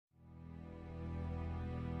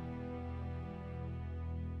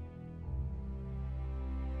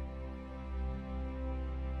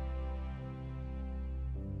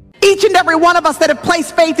Each and every one of us that have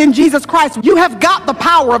placed faith in Jesus Christ, you have got the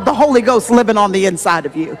power of the Holy Ghost living on the inside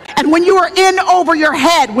of you. And when you are in over your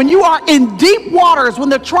head, when you are in deep waters, when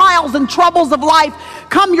the trials and troubles of life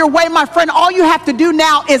come your way, my friend, all you have to do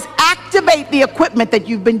now is activate the equipment that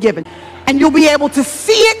you've been given. And you'll be able to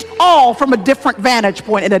see it all from a different vantage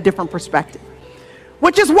point and a different perspective.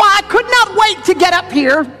 Which is why I could not wait to get up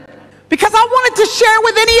here, because I wanted to share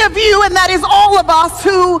with any of you, and that is all of us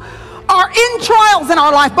who are in trials in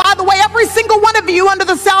our life. By the way, every single one of you under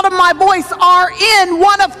the sound of my voice are in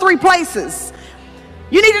one of three places.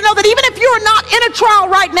 You need to know that even if you are not in a trial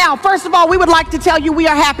right now, first of all, we would like to tell you we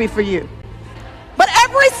are happy for you. But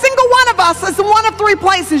every single one of us is in one of three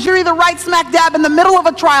places. You're either right smack dab in the middle of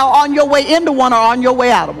a trial, on your way into one, or on your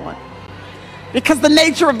way out of one. Because the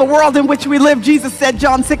nature of the world in which we live, Jesus said,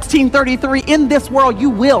 John 16:33, in this world you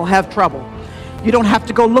will have trouble. You don't have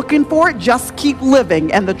to go looking for it, just keep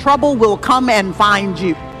living, and the trouble will come and find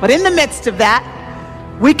you. But in the midst of that,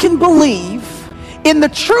 we can believe in the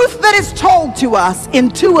truth that is told to us in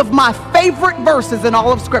two of my favorite verses in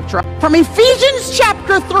all of Scripture. From Ephesians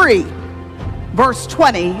chapter 3, verse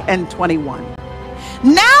 20 and 21.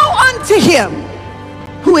 Now unto him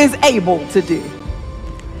who is able to do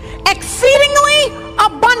exceedingly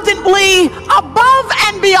abundantly above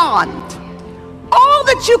and beyond all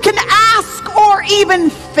that you can ask or even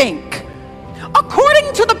think,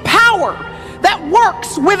 according to the power that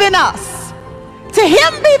works within us. To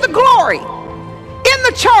him be the glory in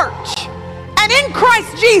the church and in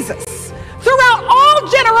Christ Jesus throughout all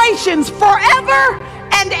generations, forever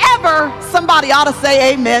and ever. Somebody ought to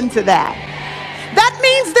say amen to that. That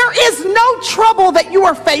means there is no trouble that you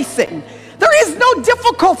are facing. There is no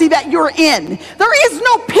difficulty that you're in. There is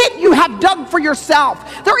no pit you have dug for yourself.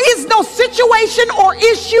 There is no situation or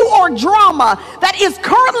issue or drama that is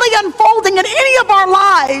currently unfolding in any of our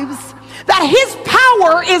lives that his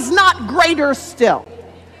power is not greater still.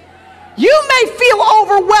 You may feel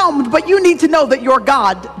overwhelmed, but you need to know that your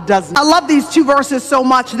God doesn't. I love these two verses so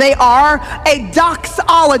much. They are a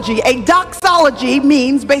doxology. A doxology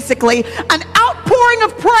means basically an outpouring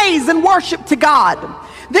of praise and worship to God.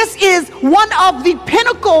 This is one of the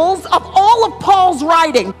pinnacles of all of Paul's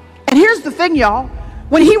writing. And here's the thing, y'all.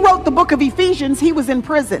 When he wrote the book of Ephesians, he was in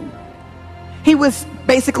prison. He was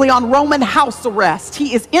basically on Roman house arrest.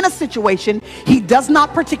 He is in a situation he does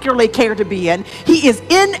not particularly care to be in. He is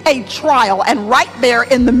in a trial, and right there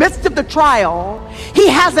in the midst of the trial, he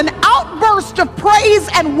has an outburst of praise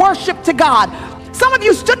and worship to God. Some of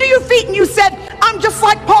you stood to your feet and you said, I'm just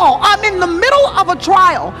like Paul. I'm in the middle of a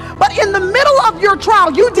trial. But in the middle of your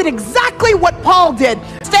trial, you did exactly what Paul did.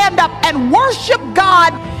 Stand up and worship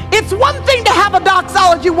God. It's one thing to have a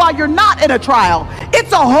doxology while you're not in a trial.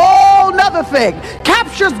 It's a whole nother thing.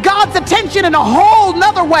 Captures God's attention in a whole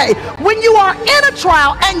nother way when you are in a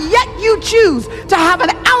trial, and yet you choose to have an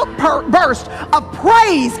outburst of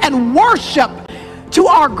praise and worship to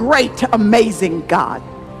our great, amazing God.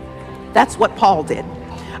 That's what Paul did.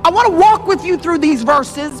 I want to walk with you through these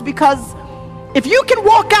verses, because if you can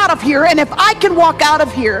walk out of here, and if I can walk out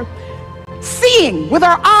of here seeing with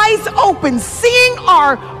our eyes open, seeing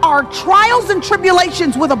our trials and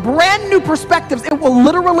tribulations with a brand new perspective, it will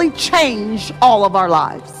literally change all of our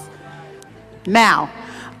lives. Now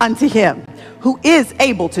unto him who is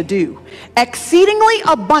able to do exceedingly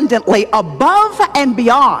abundantly above and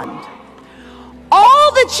beyond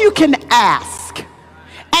all that you can ask.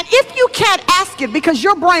 And if you can't ask it because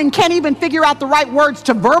your brain can't even figure out the right words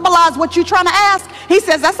to verbalize what you're trying to ask, he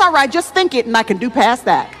says, that's all right, just think it and I can do past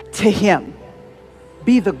that. To him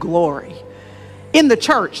be the glory in the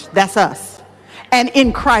church, that's us, and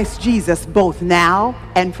in Christ Jesus, both now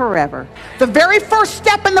and forever. The very first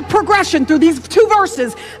step in the progression through these two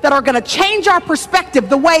verses that are going to change our perspective,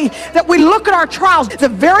 the way that we look at our trials, the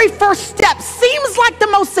very first step seems like the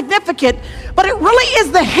most significant, but it really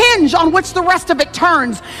is the hinge on which the rest of it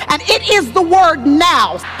turns, and it is the word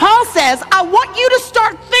now. Paul says, I want you to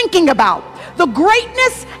start thinking about the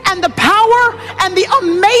greatness and the power and the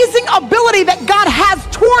amazing ability that God has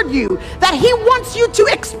toward you, that he wants you to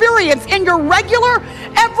experience in your regular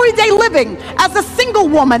everyday living, as a single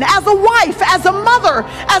woman, as a wife, as a mother,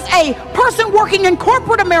 as a person working in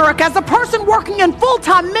corporate America, as a person working in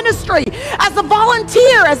full-time ministry, as a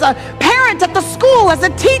volunteer, as a parent at the school, as a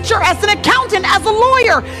teacher, as an accountant, as a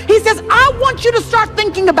lawyer. He says, I want you to start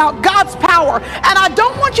thinking about God's power, and I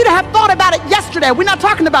don't want you to have thought about it yesterday. We're not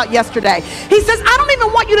talking about yesterday. He says, I don't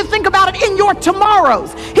even want you to think about it in your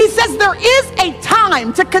tomorrows. He says there is a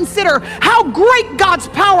time to consider how great God's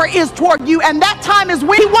power is toward you, and that time is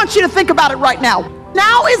when he wants you to think about it right now.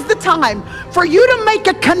 Now is the time for you to make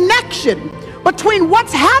a connection between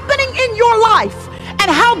what's happening in your life and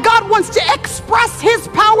how God wants to express his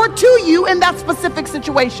power to you in that specific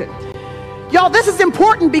situation. Y'all, this is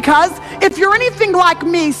important because if you're anything like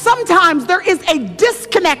me, sometimes there is a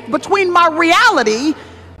disconnect between my reality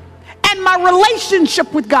and my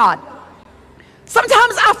relationship with God.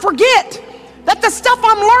 Sometimes I forget that the stuff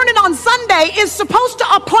I'm learning on Sunday is supposed to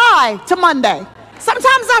apply to Monday.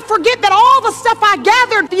 Sometimes I forget that all the stuff I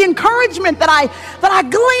gathered, the encouragement that I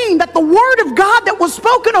gleaned, that the word of God that was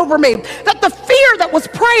spoken over me, that the fear that was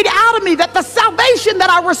prayed out of me, that the salvation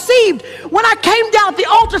that I received when I came down at the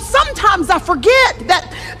altar, sometimes I forget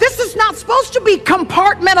that this is not supposed to be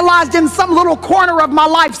compartmentalized in some little corner of my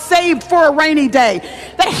life saved for a rainy day.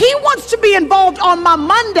 That he wants to be involved on my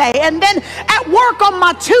Monday, and then at work on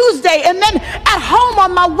my Tuesday, and then at home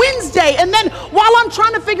on my Wednesday, and then while I'm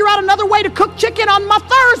trying to figure out another way to cook chicken on my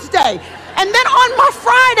Thursday, and then on my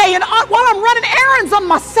Friday, and while I'm running errands on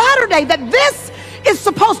my Saturday, that this is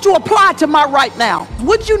supposed to apply to my right now.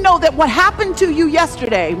 Would you know that what happened to you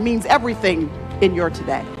yesterday means everything in your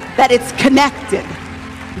today? That it's connected,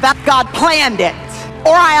 that God planned it,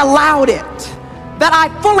 or I allowed it, that I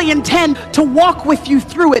fully intend to walk with you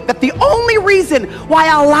through it, that the only reason why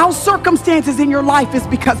I allow circumstances in your life is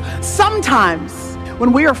because sometimes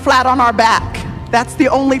when we are flat on our back, that's the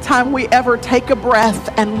only time we ever take a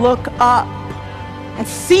breath and look up and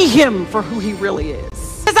see him for who he really is.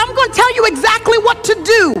 Because I'm going to tell you exactly what to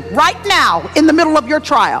do right now in the middle of your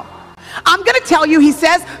trial. I'm going to tell you, he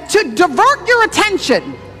says, to divert your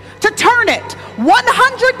attention, to turn it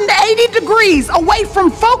 180 degrees away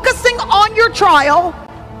from focusing on your trial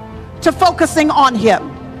to focusing on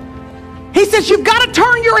him. He says you've got to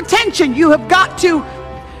turn your attention. You have got to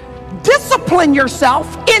discipline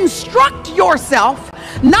yourself, instruct yourself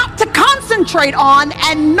not to concentrate on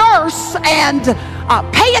and nurse and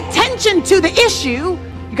pay attention to the issue.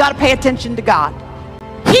 You got to pay attention to God.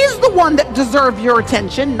 He's the one that deserves your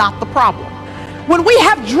attention, not the problem. When we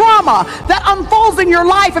have drama that unfolds in your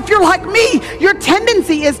life, if you're like me, your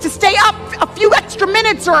tendency is to stay up a few extra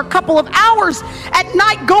minutes or a couple of hours at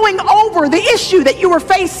night going over the issue that you were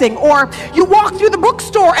facing. Or you walk through the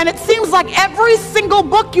bookstore and it seems like every single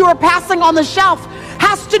book you are passing on the shelf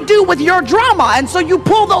has to do with your drama, and so you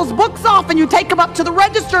pull those books off and you take them up to the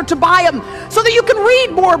register to buy them so that you can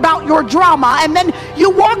read more about your drama. And then you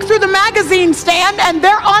walk through the magazine stand, and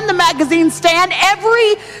there on the magazine stand,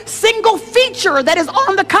 every single feature that is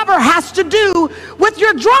on the cover has to do with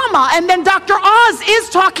your drama. And then Dr. Oz is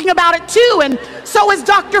talking about it too, and so is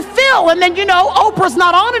Dr. Phil. And then, you know, Oprah's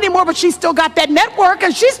not on anymore, but she's still got that network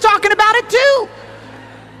and she's talking about it too.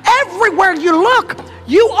 Everywhere you look,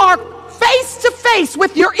 you are face to face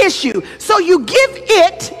with your issue. So you give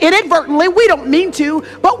it inadvertently, we don't mean to,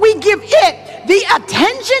 but we give it the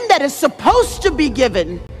attention that is supposed to be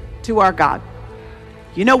given to our God.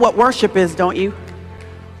 You know what worship is, don't you?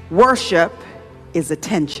 Worship is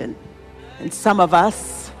attention. And some of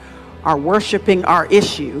us are worshiping our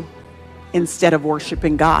issue instead of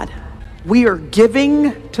worshiping God. We are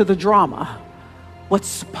giving to the drama what's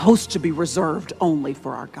supposed to be reserved only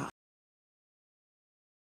for our God.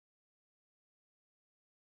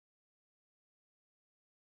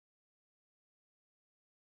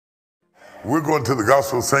 We're going to the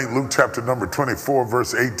Gospel of St. Luke, chapter number 24,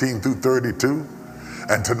 verse 18 through 32.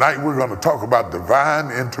 And tonight we're going to talk about divine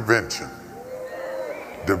intervention.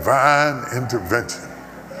 Divine intervention.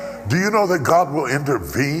 Do you know that God will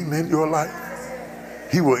intervene in your life?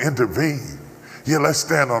 He will intervene. Yeah, let's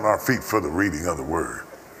stand on our feet for the reading of the word.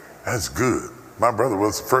 That's good. My brother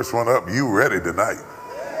was the first one up. You ready tonight?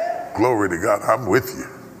 Glory to God. I'm with you.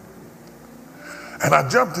 And I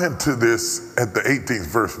jumped into this at the 18th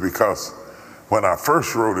verse because when I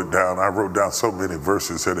first wrote it down, I wrote down so many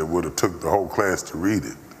verses that it would have took the whole class to read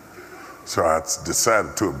it. So I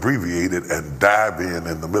decided to abbreviate it and dive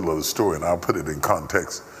in the middle of the story, and I'll put it in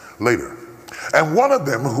context later. And one of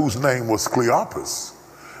them, whose name was Cleopas,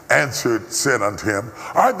 answered, said unto him,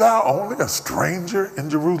 art thou only a stranger in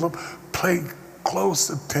Jerusalem? Pay close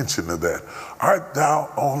attention to that. Art thou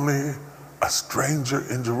only a stranger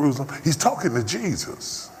in Jerusalem? He's talking to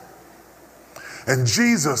Jesus. And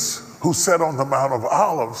Jesus, who sat on the Mount of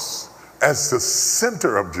Olives as the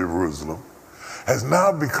center of Jerusalem, has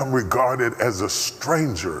now become regarded as a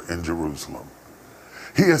stranger in Jerusalem.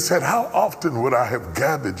 He has said, how often would I have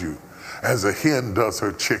gathered you as a hen does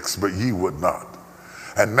her chicks, but ye would not.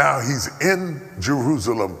 And now he's in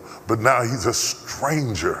Jerusalem, but now he's a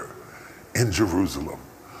stranger in Jerusalem.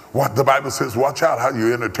 What the Bible says, watch out how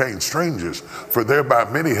you entertain strangers, for thereby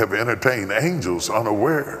many have entertained angels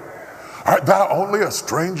unaware. Art thou only a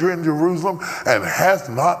stranger in Jerusalem, and hast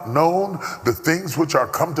not known the things which are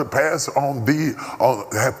come to pass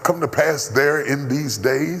have come to pass there in these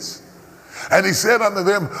days? And he said unto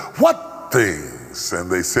them, what things?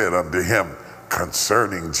 And they said unto him,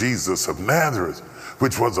 concerning Jesus of Nazareth,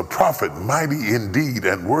 which was a prophet, mighty in deed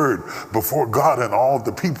and word before God and all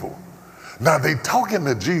the people. Now they talking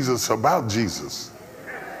to Jesus about Jesus,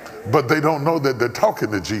 but they don't know that they're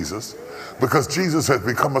talking to Jesus because Jesus has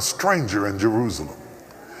become a stranger in Jerusalem.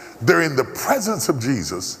 They're in the presence of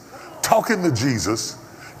Jesus, talking to Jesus,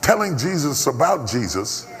 telling Jesus about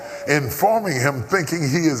Jesus, informing him, thinking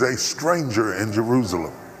he is a stranger in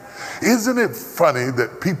Jerusalem. Isn't it funny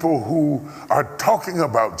that people who are talking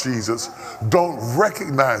about Jesus don't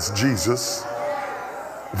recognize Jesus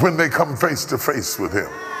when they come face to face with him?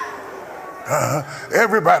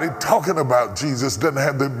 Everybody talking about Jesus doesn't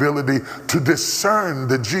have the ability to discern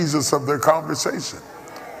the Jesus of their conversation.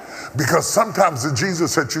 Because sometimes the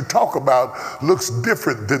Jesus that you talk about looks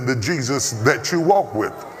different than the Jesus that you walk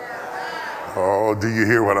with. Oh, do you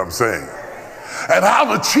hear what I'm saying? And how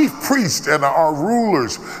the chief priest and our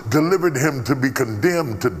rulers delivered him to be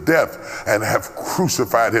condemned to death and have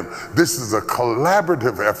crucified him. This is a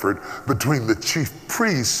collaborative effort between the chief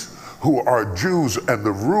priests, who are Jews, and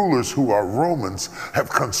the rulers, who are Romans, have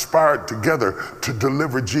conspired together to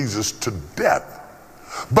deliver Jesus to death.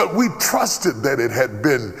 But we trusted that it had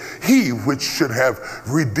been he which should have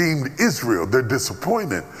redeemed Israel. They're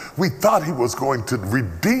disappointed. We thought he was going to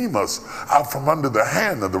redeem us out from under the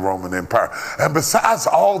hand of the Roman Empire. And besides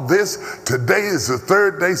all this, today is the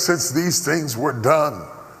third day since these things were done.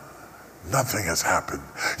 Nothing has happened.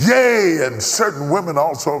 Yea, and certain women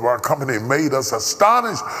also of our company made us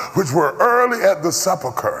astonished, which were early at the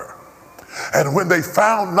sepulchre. And when they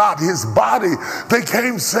found not his body, they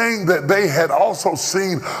came saying that they had also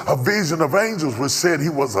seen a vision of angels which said he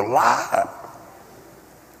was alive.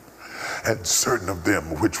 And certain of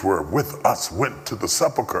them which were with us went to the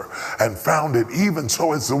sepulchre and found it even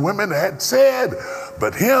so as the women had said,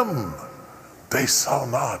 but him they saw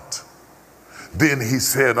not. Then he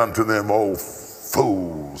said unto them, O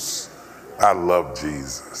fools. I love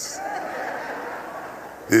Jesus.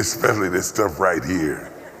 Especially this stuff right here.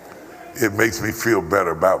 It makes me feel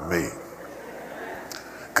better about me.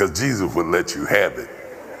 Because Jesus would let you have it.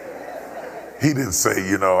 He didn't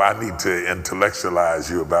say, I need to intellectualize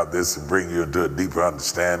you about this and bring you into a deeper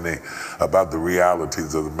understanding about the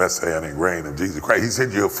realities of the messianic reign of Jesus Christ. He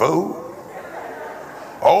said, you're a fool.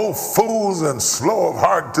 O fools and slow of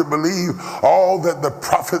heart to believe all that the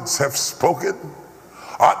prophets have spoken.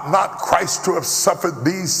 Ought not Christ to have suffered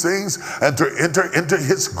these things and to enter into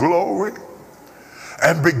his glory?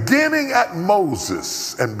 And beginning at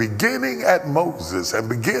Moses, and beginning at Moses, and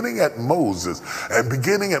beginning at Moses, and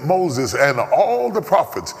beginning at Moses, and all the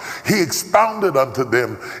prophets, he expounded unto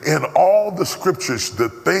them in all the scriptures the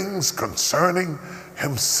things concerning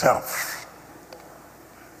himself.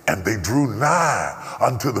 And they drew nigh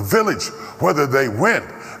unto the village whither they went,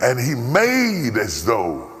 and he made as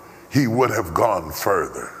though he would have gone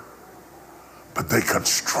further. But they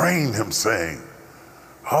constrained him, saying,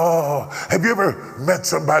 oh, have you ever met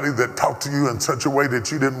somebody that talked to you in such a way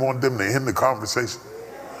that you didn't want them to end the conversation?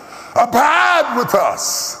 Abide with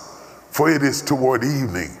us, for it is toward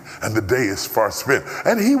evening, and the day is far spent.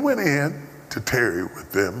 And he went in to tarry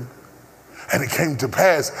with them. And it came to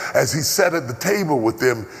pass, as he sat at the table with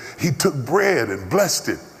them, he took bread and blessed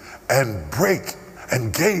it, and brake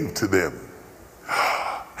and gave to them.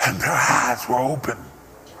 And their eyes were open,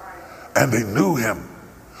 and they knew him.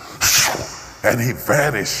 And he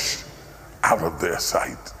vanished out of their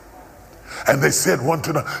sight. And they said one to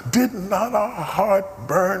another, did not our heart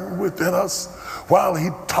burn within us while he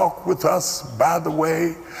talked with us by the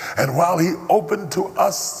way, and while he opened to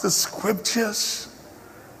us the scriptures?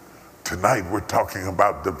 Tonight we're talking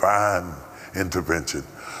about divine intervention.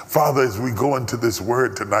 Father, as we go into this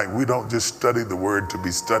word tonight, we don't just study the word to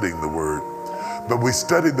be studying the word, but we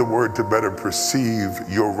study the word to better perceive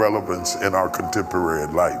your relevance in our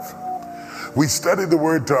contemporary life. We study the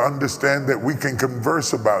word to understand that we can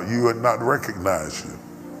converse about you and not recognize you.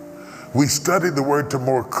 We study the word to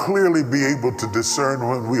more clearly be able to discern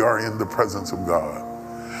when we are in the presence of God.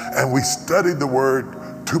 And we study the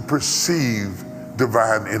word to perceive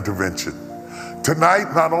divine intervention.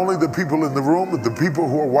 Tonight, not only the people in the room, but the people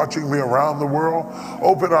who are watching me around the world,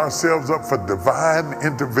 open ourselves up for divine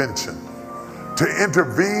intervention, to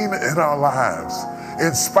intervene in our lives,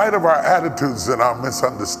 in spite of our attitudes and our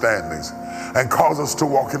misunderstandings, and cause us to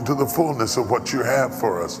walk into the fullness of what you have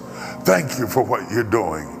for us. Thank you for what you're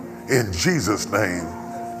doing. In Jesus' name,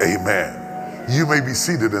 amen. You may be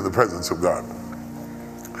seated in the presence of God.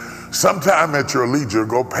 Sometime at your leisure,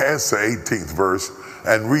 go past the 18th verse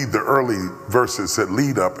and read the early verses that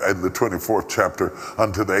lead up in the 24th chapter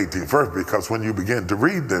unto the 18th verse, because when you begin to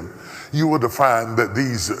read them, you will find that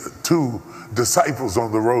these two disciples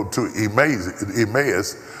on the road to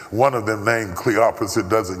Emmaus, one of them named Cleopas, it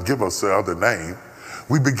doesn't give us the other name,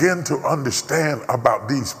 we begin to understand about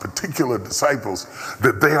these particular disciples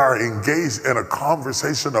that they are engaged in a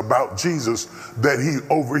conversation about Jesus that he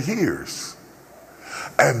overhears,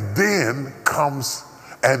 and then comes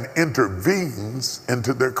and intervenes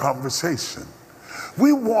into their conversation.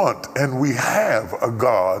 We want and we have a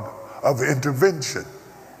God of intervention.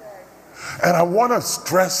 And I want to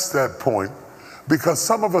stress that point because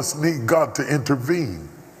some of us need God to intervene.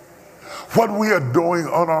 What we are doing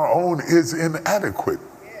on our own is inadequate.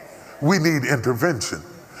 We need intervention.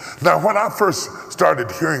 Now, when I first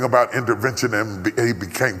started hearing about intervention and it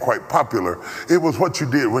became quite popular, it was what you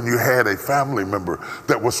did when you had a family member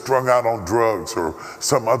that was strung out on drugs or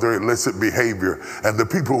some other illicit behavior, and the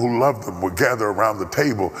people who loved them would gather around the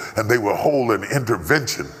table and they would hold an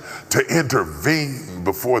intervention to intervene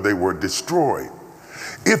before they were destroyed.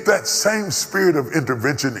 If that same spirit of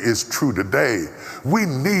intervention is true today, we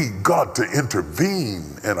need God to intervene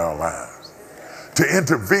in our lives. To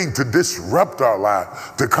intervene, to disrupt our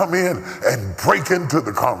life, to come in and break into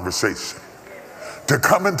the conversation, to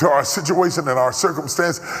come into our situation and our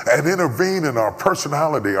circumstance and intervene in our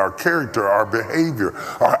personality, our character, our behavior,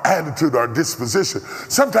 our attitude, our disposition.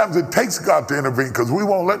 Sometimes it takes God to intervene because we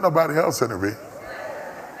won't let nobody else intervene.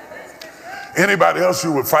 Anybody else,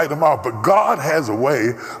 you would fight them off, but God has a way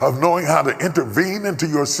of knowing how to intervene into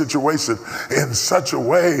your situation in such a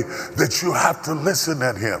way that you have to listen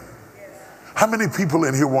at him. How many people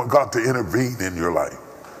in here want God to intervene in your life?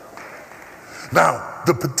 Now,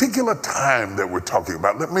 the particular time that we're talking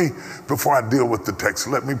about, before I deal with the text,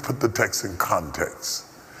 let me put the text in context.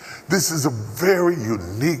 This is a very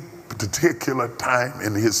unique, particular time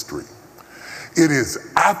in history. It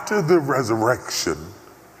is after the resurrection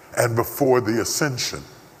and before the ascension.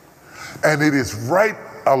 And it is right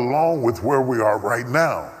along with where we are right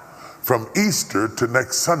now. From Easter to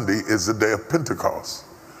next Sunday is the day of Pentecost.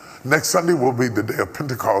 Next Sunday will be the day of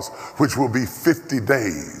Pentecost, which will be 50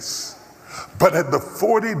 days. But at the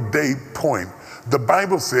 40-day point, the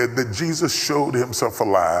Bible said that Jesus showed himself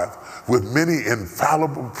alive with many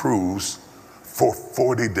infallible proofs for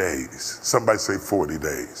 40 days. Somebody say 40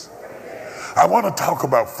 days. I want to talk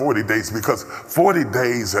about 40 days because 40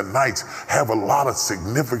 days and nights have a lot of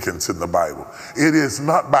significance in the Bible. It is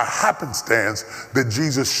not by happenstance that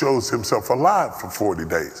Jesus shows himself alive for 40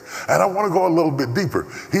 days. And I want to go a little bit deeper.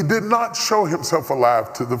 He did not show himself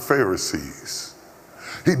alive to the Pharisees.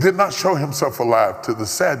 He did not show himself alive to the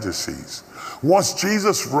Sadducees. Once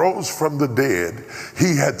Jesus rose from the dead,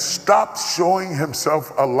 he had stopped showing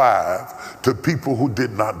himself alive to people who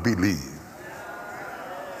did not believe.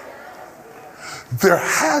 There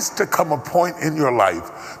has to come a point in your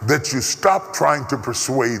life that you stop trying to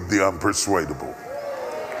persuade the unpersuadable.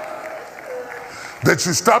 That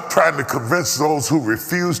you stop trying to convince those who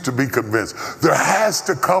refuse to be convinced. There has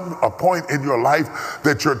to come a point in your life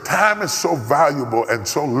that your time is so valuable and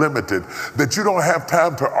so limited that you don't have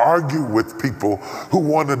time to argue with people who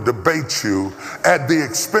want to debate you at the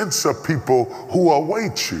expense of people who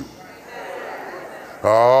await you.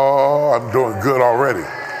 Oh, I'm doing good already.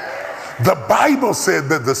 The Bible said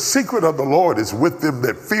that the secret of the Lord is with them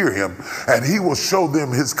that fear him, and he will show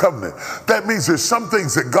them his covenant. That means there's some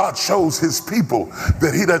things that God shows his people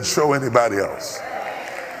that he doesn't show anybody else.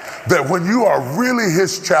 That when you are really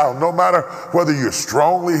his child, no matter whether you're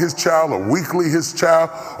strongly his child or weakly his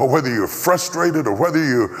child, or whether you're frustrated or whether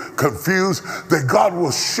you're confused, that God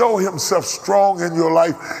will show himself strong in your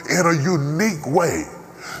life in a unique way.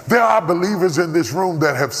 There are believers in this room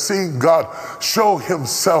that have seen God show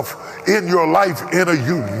himself in your life in a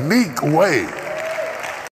unique way.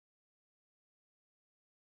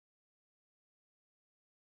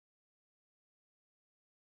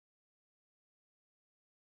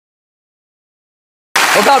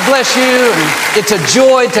 Well, God bless you. It's a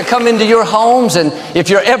joy to come into your homes, and if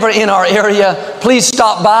you're ever in our area, please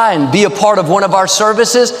stop by and be a part of one of our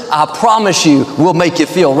services. I promise you, we'll make you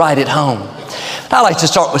feel right at home. I like to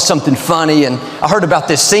start with something funny, and I heard about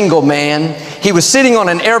this single man. He was sitting on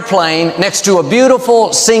an airplane next to a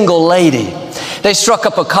beautiful single lady. They struck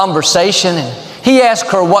up a conversation, and he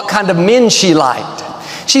asked her what kind of men she liked.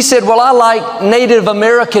 She said, well, I like Native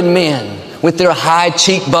American men with their high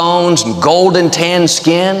cheekbones and golden tan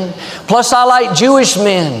skin. Plus, I like Jewish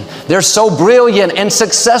men. They're so brilliant and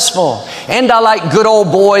successful. And I like good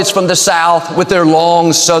old boys from the South with their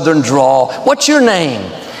long Southern drawl. What's your name?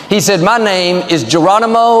 He said, my name is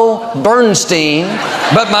Geronimo Bernstein,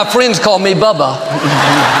 but my friends call me Bubba.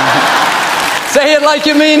 Say it like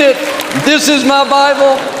you mean it. This is my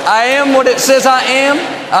Bible. I am what it says I am.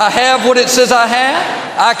 I have what it says I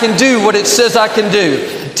have. I can do what it says I can do.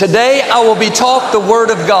 Today I will be taught the Word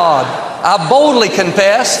of God. I boldly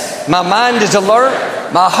confess, my mind is alert,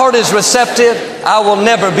 my heart is receptive, I will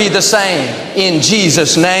never be the same. In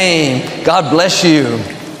Jesus' name, God bless you.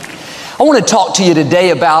 I want to talk to you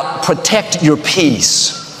today about protect your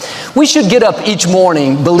peace. We should get up each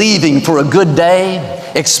morning believing for a good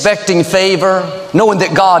day, expecting favor, knowing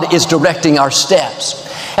that God is directing our steps.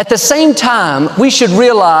 At the same time, we should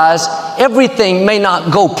realize everything may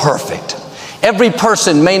not go perfect. Every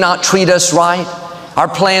person may not treat us right. Our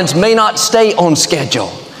plans may not stay on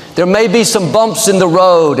schedule. There may be some bumps in the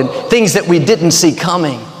road and things that we didn't see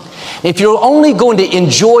coming. If you're only going to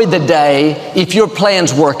enjoy the day if your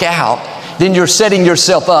plans work out, then you're setting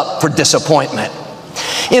yourself up for disappointment.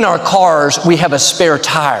 In our cars, we have a spare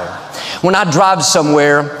tire. When I drive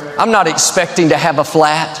somewhere, I'm not expecting to have a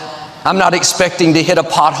flat. I'm not expecting to hit a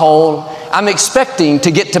pothole. I'm expecting to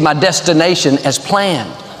get to my destination as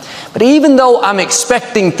planned. But even though I'm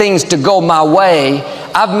expecting things to go my way,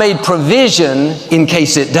 I've made provision in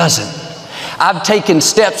case it doesn't. I've taken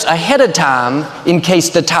steps ahead of time in case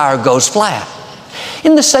the tire goes flat.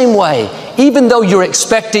 In the same way, even though you're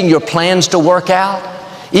expecting your plans to work out,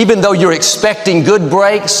 even though you're expecting good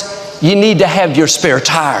breaks, you need to have your spare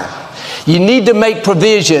tire. You need to make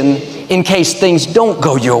provision in case things don't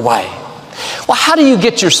go your way. Well, how do you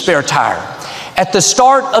get your spare tire? At the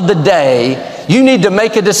start of the day, you need to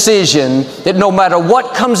make a decision that no matter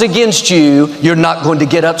what comes against you, you're not going to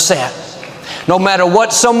get upset. No matter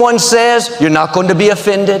what someone says, you're not going to be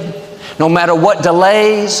offended. No matter what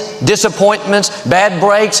delays, disappointments, bad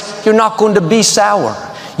breaks, you're not going to be sour.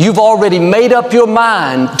 You've already made up your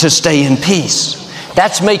mind to stay in peace.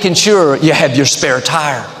 That's making sure you have your spare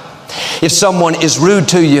tire. If someone is rude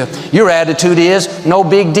to you, your attitude is, no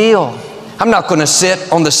big deal. I'm not going to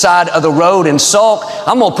sit on the side of the road and sulk.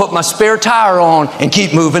 I'm going to put my spare tire on and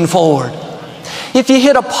keep moving forward. If you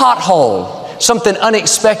hit a pothole, something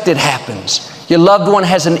unexpected happens. Your loved one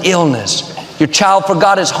has an illness. Your child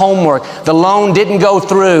forgot his homework. The loan didn't go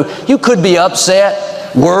through. You could be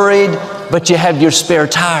upset, worried, but you have your spare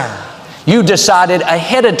tire. You decided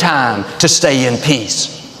ahead of time to stay in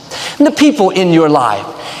peace. And the people in your life,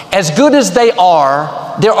 as good as they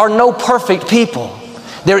are, there are no perfect people.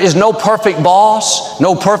 There is no perfect boss,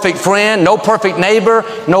 no perfect friend, no perfect neighbor,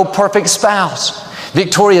 no perfect spouse.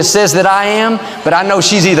 Victoria says that I am, but I know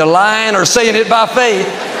she's either lying or saying it by faith.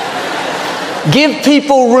 Give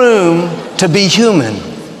people room to be human.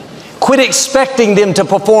 Quit expecting them to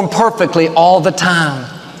perform perfectly all the time.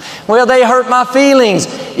 Well, they hurt my feelings.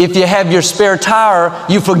 If you have your spare tire,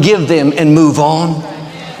 you forgive them and move on.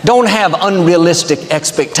 Don't have unrealistic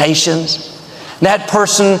expectations. That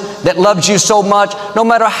person that loves you so much, no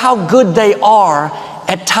matter how good they are,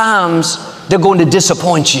 at times they're going to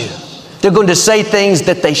disappoint you. They're going to say things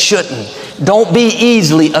that they shouldn't. Don't be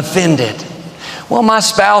easily offended. Well, my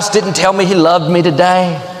spouse didn't tell me he loved me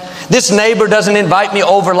today. This neighbor doesn't invite me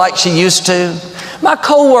over like she used to. My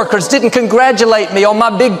coworkers didn't congratulate me on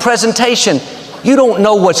my big presentation. You don't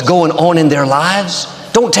know what's going on in their lives.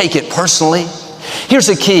 Don't take it personally. Here's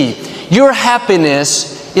the key. Your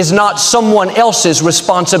happiness is not someone else's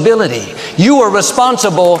responsibility. You are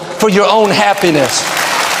responsible for your own happiness.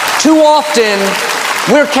 Too often,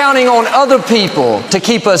 we're counting on other people to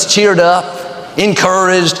keep us cheered up,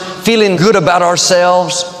 encouraged, feeling good about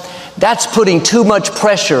ourselves. That's putting too much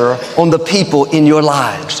pressure on the people in your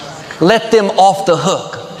lives. Let them off the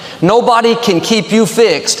hook. Nobody can keep you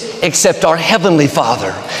fixed except our Heavenly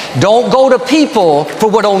Father. Don't go to people for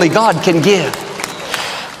what only God can give.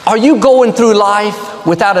 Are you going through life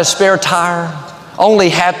without a spare tire, only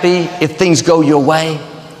happy if things go your way?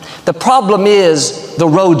 The problem is the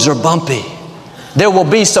roads are bumpy. There will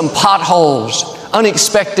be some potholes,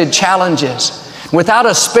 unexpected challenges. Without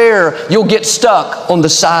a spare, you'll get stuck on the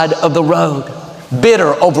side of the road,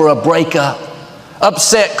 bitter over a breakup,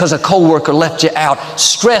 upset because a coworker left you out,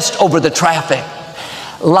 stressed over the traffic.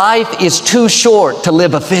 Life is too short to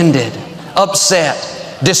live offended, upset,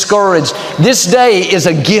 discouraged. This day is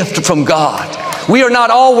a gift from God. We are not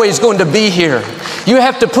always going to be here. You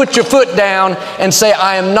have to put your foot down and say,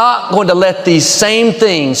 I am not going to let these same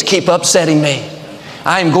things keep upsetting me.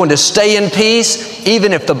 I am going to stay in peace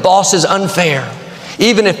even if the boss is unfair,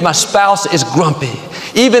 even if my spouse is grumpy,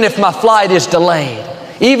 even if my flight is delayed,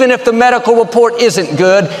 even if the medical report isn't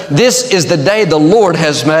good. This is the day the Lord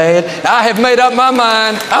has made. I have made up my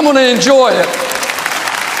mind. I'm going to enjoy it.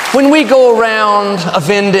 When we go around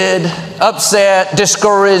offended, upset,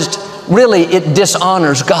 discouraged, really it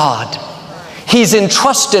dishonors God. He's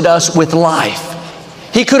entrusted us with life.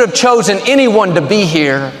 He could have chosen anyone to be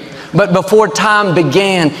here, but before time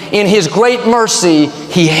began, in His great mercy,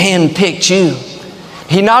 He handpicked you.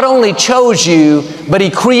 He not only chose you, but He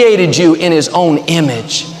created you in His own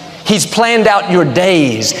image. He's planned out your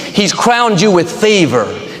days. He's crowned you with favor.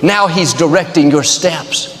 Now He's directing your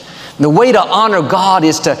steps. The way to honor God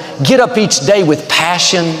is to get up each day with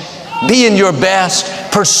passion, being your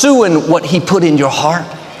best, pursuing what He put in your heart.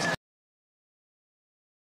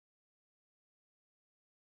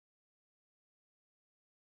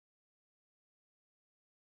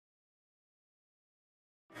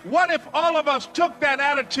 What if all of us took that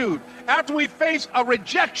attitude after we face a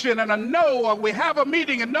rejection and a no, or we have a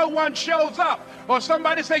meeting and no one shows up, or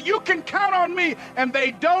somebody say, you can count on me, and they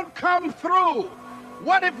don't come through?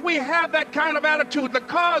 What if we have that kind of attitude? The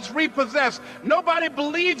car's repossessed. Nobody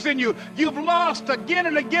believes in you. You've lost again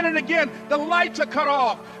and again and again. The lights are cut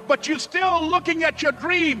off, but you're still looking at your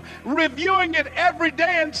dream, reviewing it every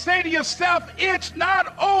day, and say to yourself, it's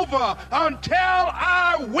not over until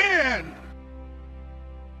I win.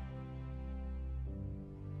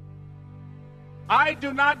 I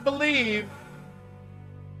do not believe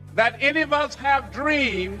that any of us have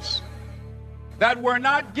dreams that were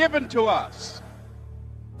not given to us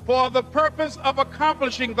for the purpose of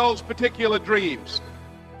accomplishing those particular dreams.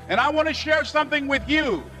 And I want to share something with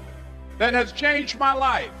you that has changed my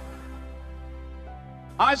life.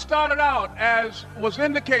 I started out, as was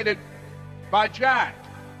indicated by Jack,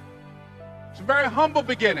 some very humble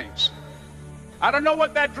beginnings. I don't know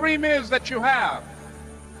what that dream is that you have.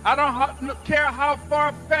 I don't care how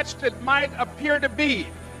far-fetched it might appear to be.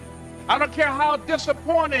 I don't care how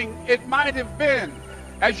disappointing it might have been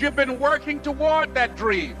as you've been working toward that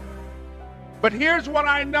dream. But here's what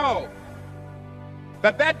I know,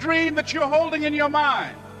 that dream that you're holding in your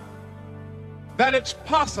mind, that it's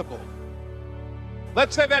possible.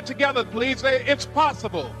 Let's say that together, please. Say, it's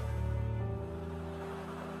possible.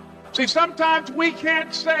 See, sometimes we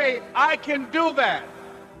can't say, I can do that.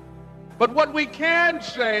 But what we can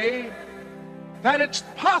say, that it's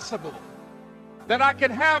possible that I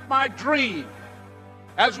can have my dream.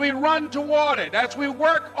 As we run toward it, as we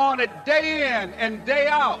work on it day in and day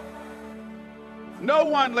out. No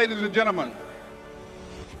one, ladies and gentlemen,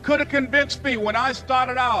 could have convinced me when I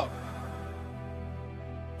started out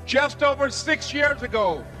just over 6 years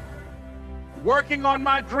ago, working on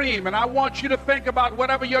my dream. And I want you to think about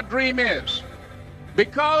whatever your dream is,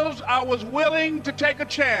 because I was willing to take a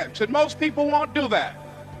chance. And most people won't do that.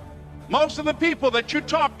 Most of the people that you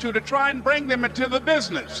talk to try and bring them into the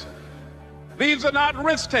business, these are not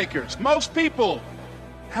risk takers. Most people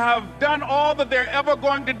have done all that they're ever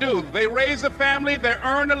going to do. They raise a family, they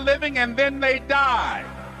earn a living, and then they die.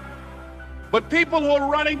 But people who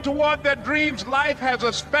are running toward their dreams, life has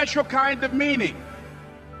a special kind of meaning.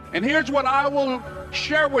 And here's what I will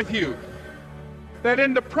share with you, that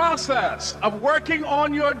in the process of working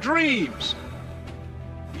on your dreams,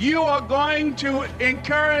 you are going to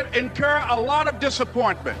incur a lot of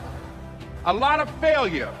disappointment, a lot of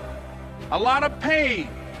failure, a lot of pain,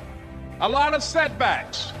 a lot of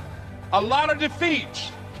setbacks, a lot of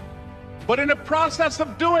defeats. But in the process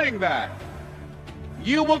of doing that,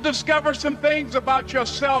 you will discover some things about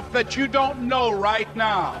yourself that you don't know right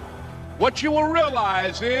now. What you will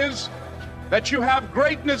realize is that you have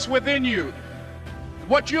greatness within you.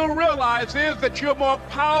 What you'll realize is that you're more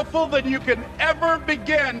powerful than you can ever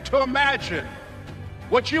begin to imagine.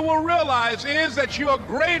 What you will realize is that you're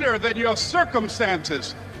greater than your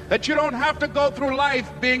circumstances, that you don't have to go through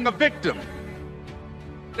life being a victim.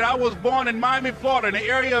 I was born in Miami, Florida, in an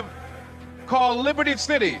area called Liberty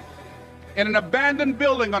City, in an abandoned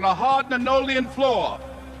building on a hard linoleum floor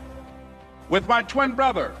with my twin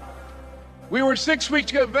brother. We were 6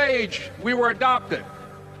 weeks of age. We were adopted.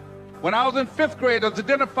 When I was in 5th grade, I was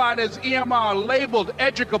identified as EMR, labeled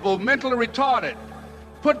educable, mentally retarded,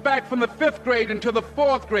 put back from the 5th grade into the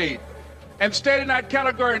 4th grade, and stayed in that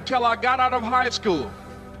category until I got out of high school.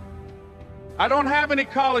 I don't have any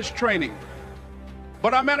college training,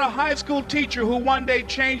 but I met a high school teacher who one day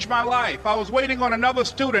changed my life. I was waiting on another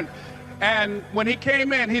student, and when he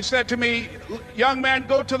came in, he said to me, young man,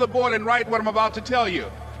 go to the board and write what I'm about to tell you.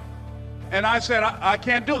 And I said, I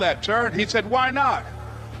can't do that, sir. He said, why not?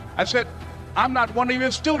 I said, I'm not one of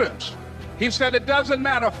your students. He said, it doesn't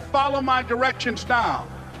matter, follow my directions now.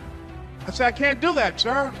 I said, I can't do that,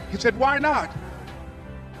 sir. He said, why not?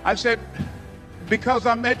 I said, because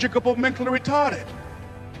I'm educable, mentally retarded.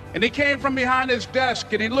 And he came from behind his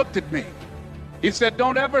desk and he looked at me. He said,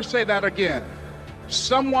 don't ever say that again.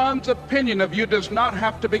 Someone's opinion of you does not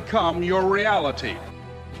have to become your reality.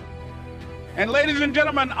 And ladies and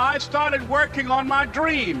gentlemen, I started working on my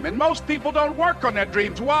dream, and most people don't work on their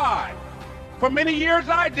dreams. Why? For many years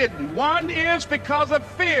I didn't. One is because of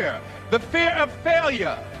fear, the fear of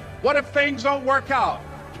failure. What if things don't work out?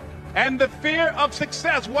 And the fear of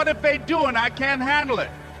success. What if they do and I can't handle it?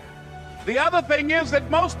 The other thing is that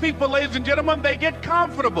most people, ladies and gentlemen, they get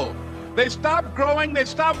comfortable. They stop growing, they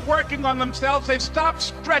stop working on themselves, they stop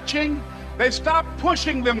stretching, they stop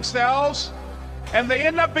pushing themselves, and they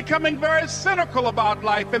end up becoming very cynical about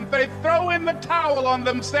life, and they throw in the towel on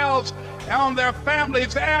themselves, on their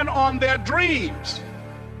families, and on their dreams.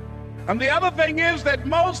 And the other thing is that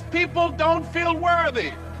most people don't feel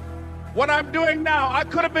worthy. What I'm doing now, I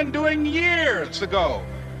could have been doing years ago.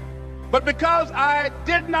 But because I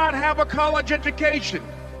did not have a college education,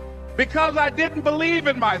 because I didn't believe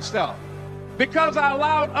in myself, because I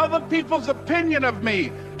allowed other people's opinion of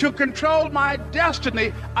me to control my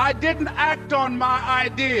destiny, I didn't act on my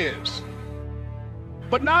ideas.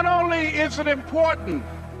 But not only is it important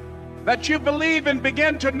that you believe and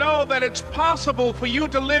begin to know that it's possible for you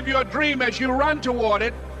to live your dream as you run toward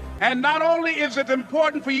it, and not only is it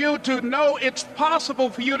important for you to know it's possible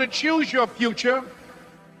for you to choose your future,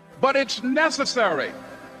 but it's necessary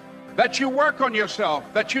that you work on yourself,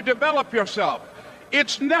 that you develop yourself.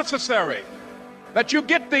 It's necessary that you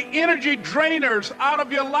get the energy drainers out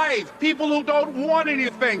of your life, people who don't want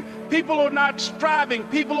anything, people who are not striving,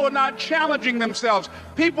 people who are not challenging themselves,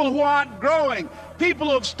 people who aren't growing, people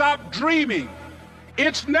who have stopped dreaming.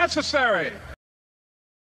 It's necessary.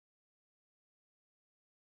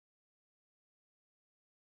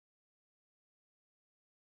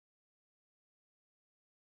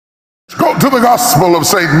 Go to the Gospel of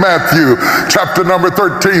St. Matthew, chapter number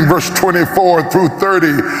 13, verse 24 through 30,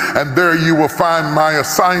 and there you will find my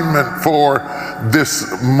assignment for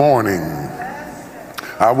this morning.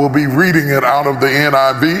 I will be reading it out of the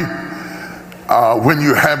NIV. When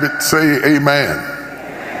you have it, say amen.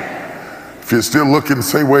 If you're still looking,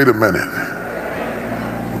 say wait a minute.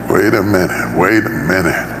 Wait a minute, wait a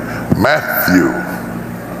minute. Matthew,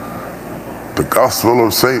 the Gospel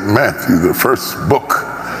of St. Matthew, the first book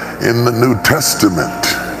in the New Testament.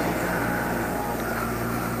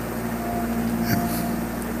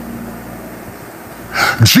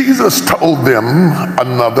 Jesus told them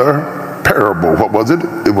another parable. What was it?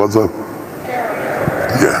 It was a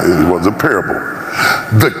parable.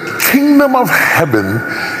 The kingdom of heaven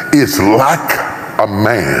is like a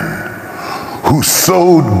man who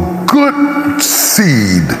sowed good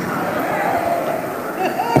seed.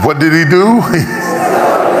 What did he do?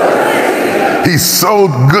 He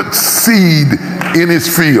sowed good seed in his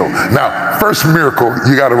field. Now, first miracle,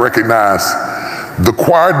 you got to recognize, the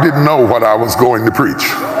choir didn't know what I was going to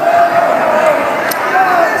preach.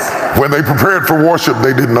 When they prepared for worship,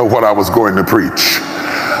 they didn't know what I was going to preach.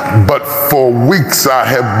 But for weeks, I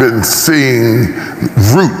have been seeing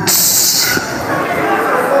roots.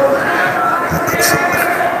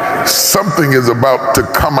 Something is about to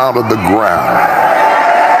come out of the ground.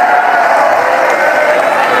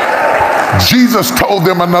 Jesus told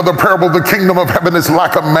them another parable. The kingdom of heaven is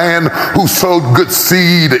like a man who sowed good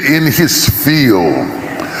seed in his field.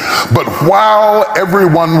 But while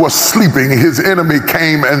everyone was sleeping, his enemy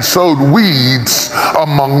came and sowed weeds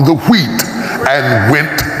among the wheat and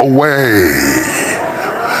went away.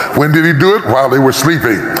 When did he do it? While they were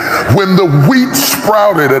sleeping. When the wheat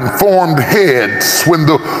sprouted and formed heads, when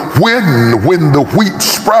the wheat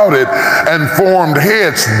sprouted and formed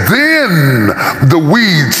heads, then the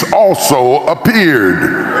weeds also appeared.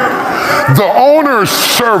 The owner's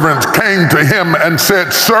servant came to him and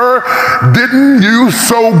said, "Sir, didn't you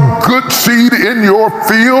sow good seed in your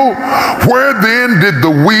field? Where then did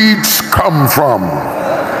the weeds come from?"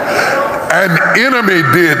 "An enemy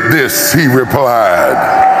did this," he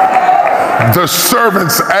replied. The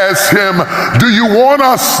servants asked him, do you want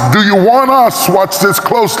us, watch this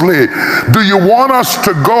closely, do you want us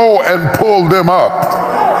to go and pull them up?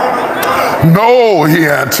 "No," he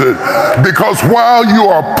answered, "because while you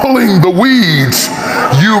are pulling the weeds,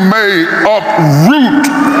 you may uproot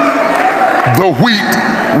the wheat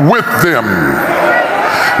with them.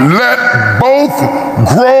 Let both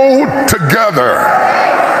grow together."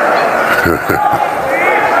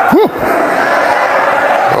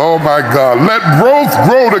 Oh my God. "Let both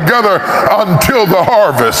grow together until the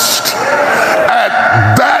harvest.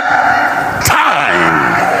 At that time,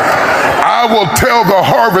 I will tell the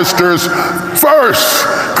harvesters, first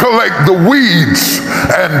collect the weeds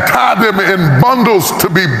and tie them in bundles to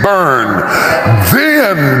be burned.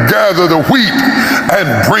 Then gather the wheat and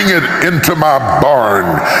bring it into my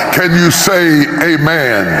barn. Can you say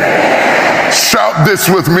amen? Shout this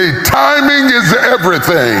with me. Timing is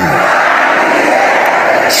everything.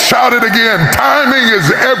 Shout it again. Timing is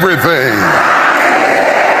everything.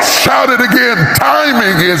 Shout it again.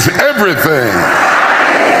 Timing is everything.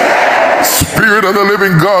 Spirit of the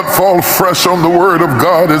living God, fall fresh on the word of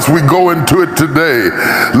God as we go into it today.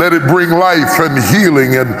 Let it bring life and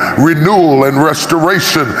healing and renewal and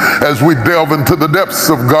restoration as we delve into the depths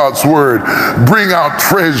of God's word. Bring out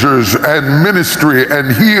treasures and ministry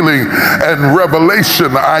and healing and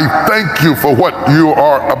revelation. I thank you for what you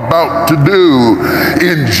are about to do.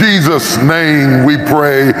 In Jesus' name we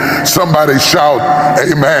pray. Somebody shout,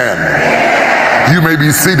 amen. You may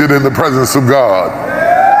be seated in the presence of God.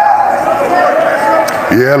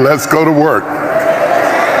 Yeah, let's go to work.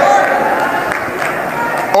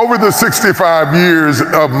 Over the 65 years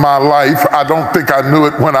of my life, I don't think I knew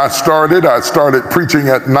it when I started. I started preaching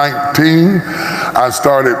at 19. I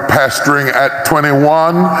started pastoring at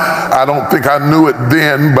 21. I don't think I knew it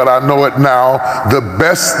then, but I know it now. The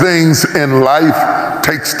best things in life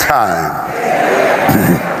takes time.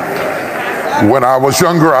 When I was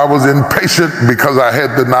younger, I was impatient because I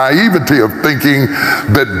had the naivety of thinking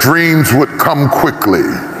that dreams would come quickly.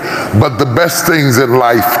 But the best things in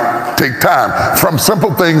life take time. From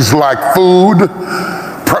simple things like food,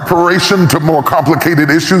 preparation, to more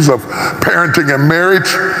complicated issues of parenting and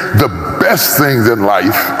marriage, the best things in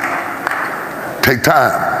life take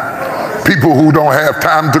time. People who don't have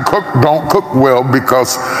time to cook don't cook well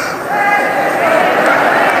because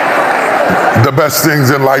the best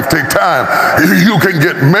things in life take time. You can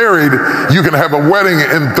get married, you can have a wedding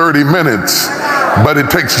in 30 minutes, but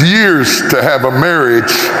it takes years to have a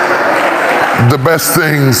marriage. The best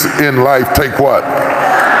things in life take what?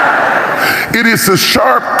 It is a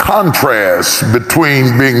sharp contrast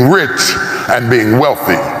between being rich and being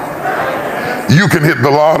wealthy. You can hit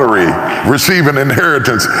the lottery, receive an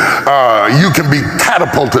inheritance. You can be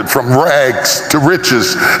catapulted from rags to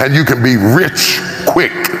riches, and you can be rich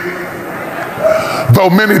quick. Though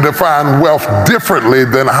many define wealth differently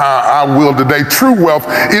than how I will today, true wealth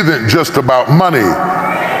isn't just about money,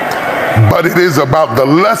 but it is about the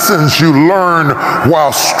lessons you learn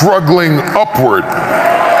while struggling upward.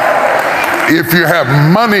 If you have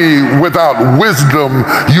money without wisdom,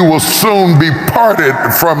 you will soon be parted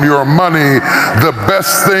from your money. The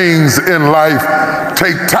best things in life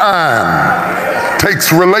take time.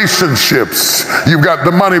 Takes relationships. You've got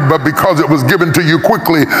the money, but because it was given to you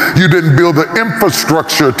quickly, you didn't build the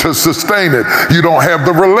infrastructure to sustain it. You don't have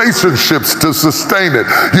the relationships to sustain it.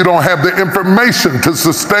 You don't have the information to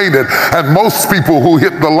sustain it. And most people who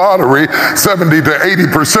hit the lottery, 70 to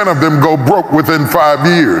 80% of them go broke within 5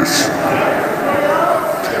 years.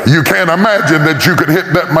 You can't imagine that you could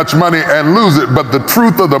hit that much money and lose it, but the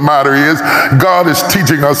truth of the matter is, God is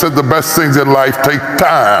teaching us that the best things in life take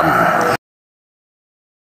time.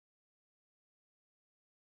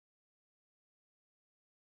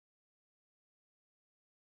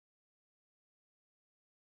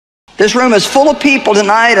 This room is full of people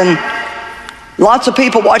tonight, and lots of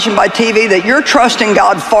people watching by TV, that you're trusting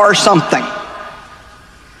God for something.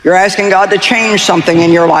 You're asking God to change something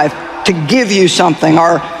in your life, to give you something,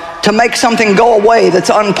 or to make something go away that's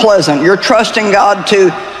unpleasant. You're trusting God to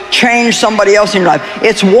change somebody else in your life.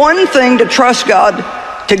 It's one thing to trust God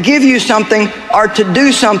to give you something or to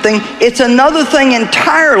do something. It's another thing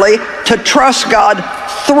entirely to trust God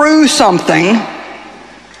through something,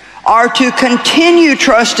 or to continue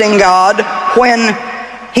trusting God when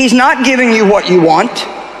He's not giving you what you want,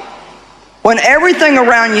 when everything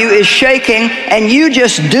around you is shaking and you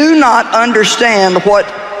just do not understand what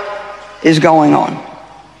is going on.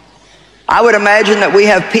 I would imagine that we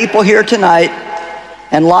have people here tonight,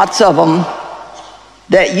 and lots of them,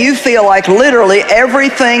 that you feel like literally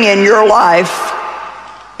everything in your life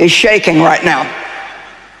is shaking right now.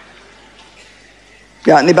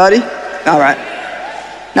 Got anybody? All right.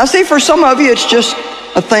 Now see, for some of you, it's just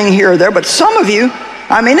a thing here or there, but some of you,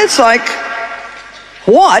 I mean, it's like,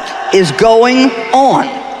 what is going on?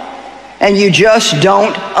 And you just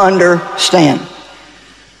don't understand.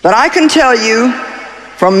 But I can tell you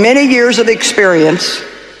from many years of experience,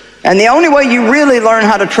 and the only way you really learn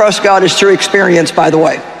how to trust God is through experience, by the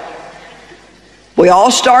way. We all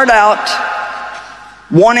start out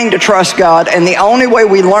wanting to trust God, and the only way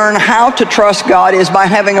we learn how to trust God is by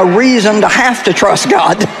having a reason to have to trust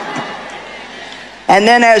God. And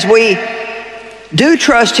then as we do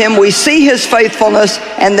trust Him, we see His faithfulness,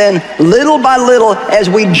 and then little by little, as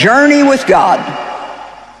we journey with God,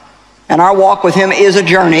 And our walk with him is a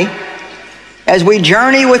journey. As we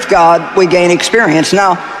journey with God, we gain experience.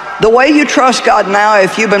 Now, the way you trust God now,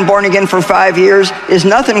 if you've been born again for 5 years, is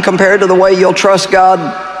nothing compared to the way you'll trust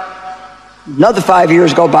God another 5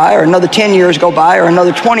 years go by, or another 10 years go by, or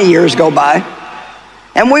another 20 years go by.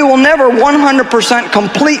 And we will never 100%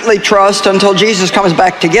 completely trust until Jesus comes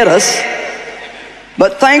back to get us.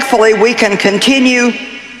 But thankfully, we can continue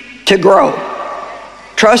to grow.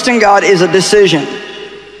 Trusting God is a decision.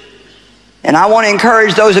 And I want to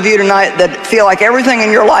encourage those of you tonight that feel like everything in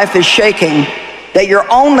your life is shaking, that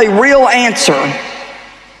your only real answer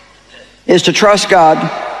is to trust God,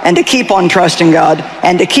 and to keep on trusting God,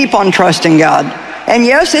 and to keep on trusting God. And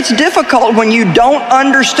yes, it's difficult when you don't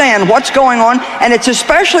understand what's going on, and it's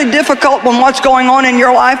especially difficult when what's going on in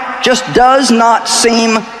your life just does not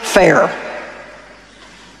seem fair.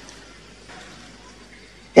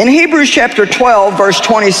 In Hebrews chapter 12, verse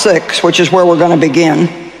 26, which is where we're going to begin,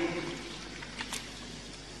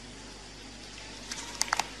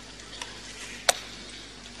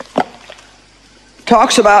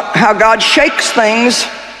 talks about how God shakes things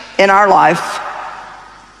in our life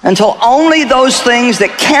until only those things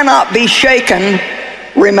that cannot be shaken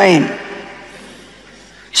remain.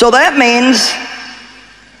 So that means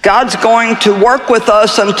God's going to work with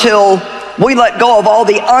us until we let go of all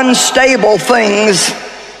the unstable things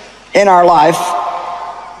in our life,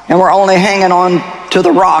 and we're only hanging on to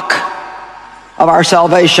the rock of our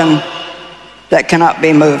salvation that cannot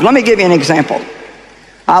be moved. Let me give you an example.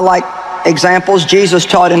 I like examples. Jesus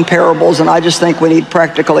taught in parables, and I just think we need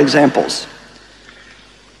practical examples.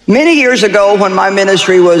 Many years ago, when my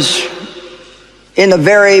ministry was in the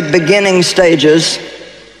very beginning stages,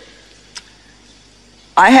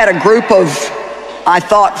 I had a group of, I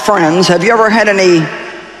thought, friends. Have you ever had any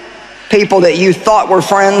people that you thought were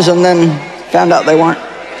friends and then found out they weren't?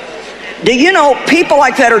 Do you know people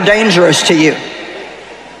like that are dangerous to you?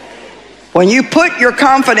 When you put your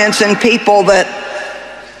confidence in people that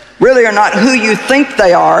really are not who you think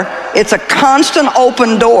they are, it's a constant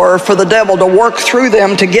open door for the devil to work through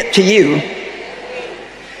them to get to you.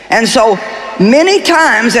 And so many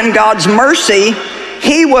times in God's mercy,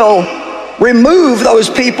 he will remove those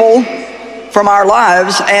people from our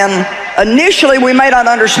lives, and initially we may not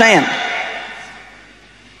understand.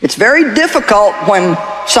 It's very difficult when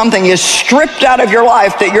something is stripped out of your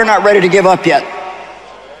life that you're not ready to give up yet.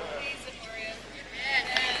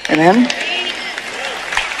 Amen?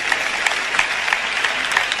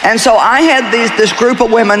 And so I had this group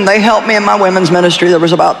of women. They helped me in my women's ministry. There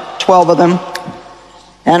was about 12 of them.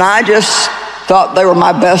 And I just thought they were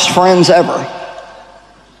my best friends ever.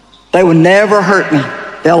 They would never hurt me.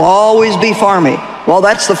 They'll always be for me. Well,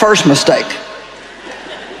 that's the first mistake.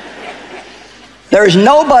 There's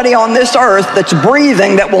nobody on this earth that's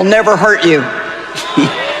breathing that will never hurt you.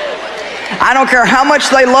 I don't care how much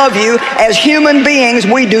they love you. As human beings,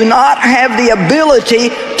 we do not have the ability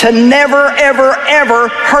to never, ever, ever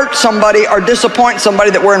hurt somebody or disappoint somebody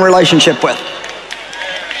that we're in relationship with.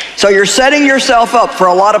 So you're setting yourself up for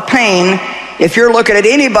a lot of pain if you're looking at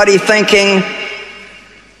anybody thinking,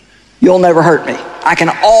 you'll never hurt me. I can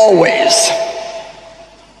always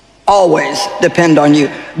depend on you.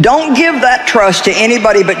 Don't give that trust to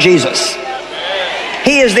anybody but Jesus.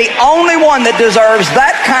 He is the only one that deserves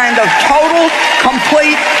that kind of total,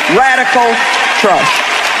 complete, radical trust.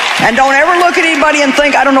 And don't ever look at anybody and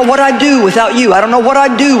think, I don't know what I'd do without you. I don't know what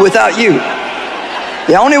I'd do without you.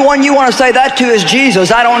 The only one you want to say that to is Jesus.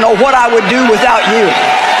 I don't know what I would do without you.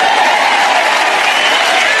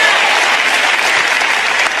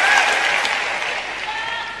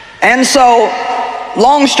 And so,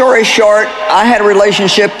 long story short, I had a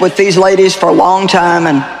relationship with these ladies for a long time,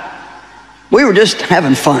 and we were just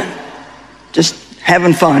having fun. Just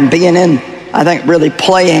having fun, being in, I think, really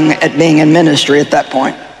playing at being in ministry at that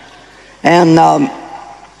point. And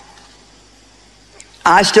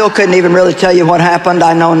I still couldn't even really tell you what happened.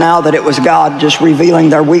 I know now that it was God just revealing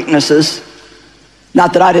their weaknesses.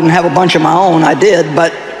 Not that I didn't have a bunch of my own, I did,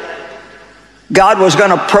 but God was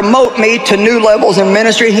going to promote me to new levels in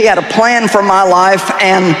ministry. He had a plan for my life,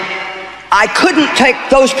 and I couldn't take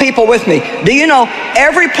those people with me. Do you know,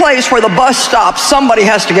 every place where the bus stops, somebody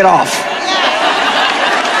has to get off.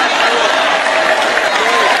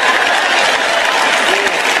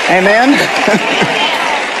 Amen?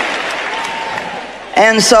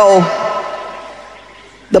 And so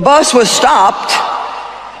the bus was stopped,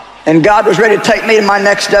 and God was ready to take me to my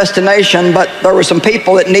next destination, but there were some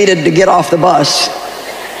people that needed to get off the bus,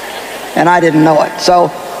 and I didn't know it.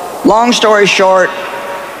 So, long story short,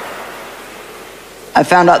 I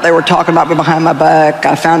found out they were talking about me behind my back.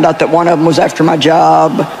 I found out that one of them was after my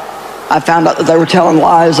job. I found out that they were telling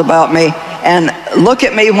lies about me. And look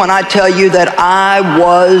at me when I tell you that I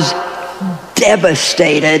was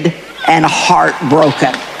devastated and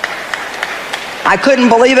heartbroken. I couldn't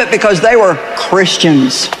believe it because they were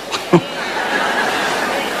Christians.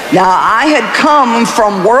 Now, I had come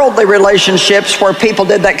from worldly relationships where people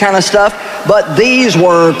did that kind of stuff, but these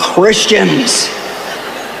were Christians.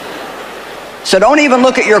 So don't even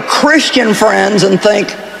look at your Christian friends and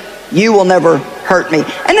think, you will never hurt me.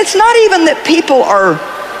 And it's not even that people are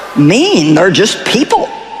mean, they're just people.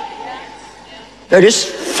 They're just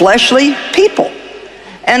fleshly people.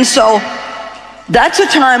 And so that's a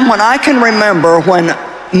time when I can remember when,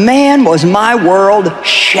 man, was my world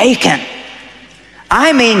shaken.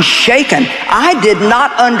 I mean shaken. I did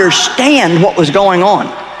not understand what was going on.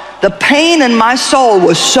 The pain in my soul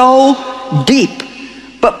was so deep.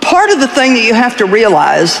 But part of the thing that you have to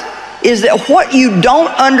realize is that what you don't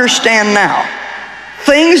understand now,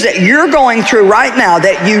 things that you're going through right now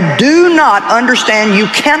that you do not understand, you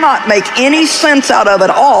cannot make any sense out of at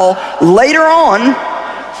all, later on,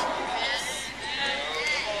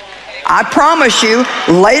 I promise you,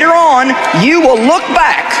 later on, you will look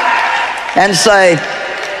back and say,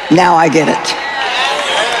 now I get it.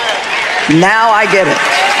 Now I get it.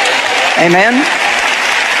 Amen?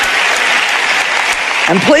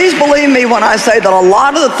 And please believe me when I say that a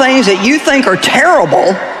lot of the things that you think are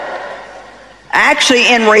terrible,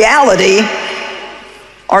 actually in reality,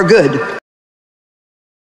 are good.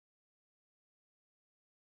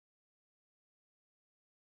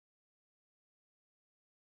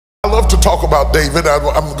 I love to talk about David.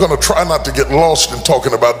 I'm going to try not to get lost in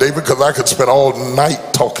talking about David because I could spend all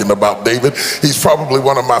night talking about David. He's probably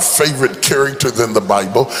one of my favorite characters in the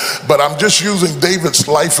Bible, but I'm just using David's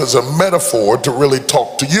life as a metaphor to really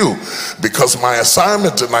talk to you, because my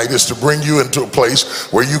assignment tonight is to bring you into a place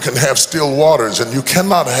where you can have still waters, and you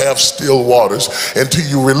cannot have still waters until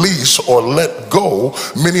you release or let go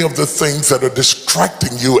many of the things that are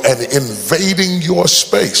distracting you and invading your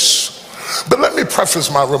space. But let me preface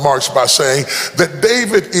my remarks by saying that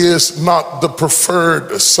David is not the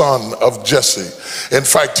preferred son of Jesse. In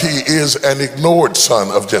fact, he is an ignored son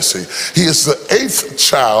of Jesse. He is the 8th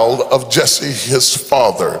child of Jesse, his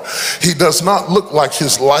father. He does not look like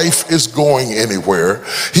his life is going anywhere.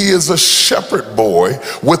 He is a shepherd boy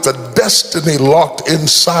with a destiny locked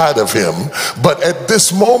inside of him. But at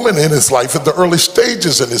this moment in his life, at the early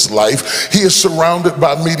stages in his life, he is surrounded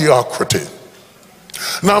by mediocrity.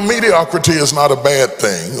 Now, mediocrity is not a bad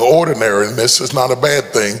thing. Ordinariness is not a bad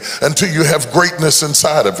thing until you have greatness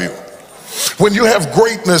inside of you. When you have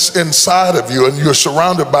greatness inside of you and you're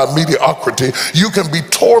surrounded by mediocrity, you can be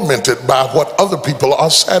tormented by what other people are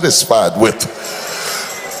satisfied with.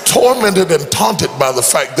 Tormented and taunted by the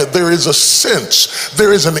fact that there is a sense,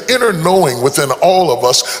 there is an inner knowing within all of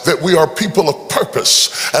us that we are people of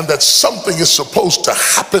purpose and that something is supposed to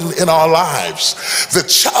happen in our lives. The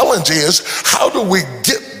challenge is, how do we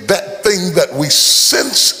get that thing that we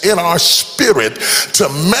sense in our spirit to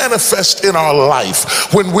manifest in our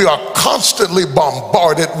life when we are constantly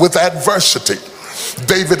bombarded with adversity?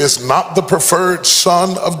 David is not the preferred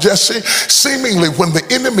son of Jesse. Seemingly, when the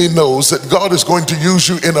enemy knows that God is going to use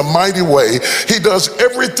you in a mighty way, he does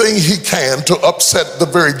everything he can to upset the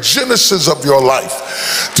very genesis of your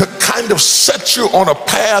life, to kind of set you on a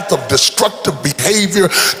path of destructive behavior,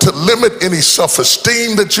 to limit any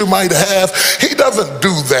self-esteem that you might have. He doesn't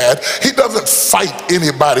do that. He doesn't fight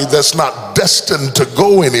anybody that's not destined to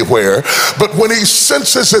go anywhere. But when he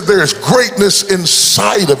senses that there is greatness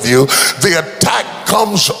inside of you, the attack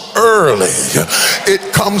comes early.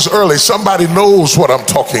 It comes early. Somebody knows what I'm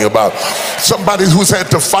talking about. Somebody who's had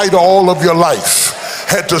to fight all of your life,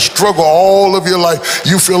 had to struggle all of your life.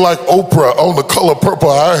 You feel like Oprah on The Color Purple.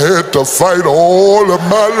 I had to fight all of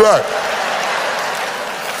my life.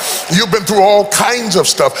 You've been through all kinds of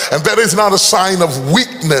stuff, and that is not a sign of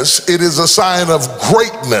weakness. It is a sign of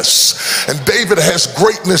greatness. And David has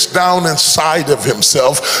greatness down inside of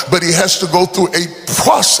himself, but he has to go through a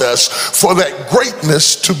process for that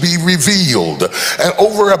greatness to be revealed. And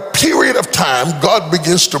over a period of time, God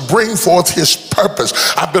begins to bring forth his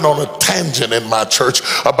purpose. I've been on a tangent in my church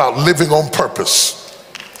about living on purpose.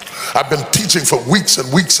 I've been teaching for weeks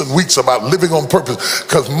and weeks and weeks about living on purpose,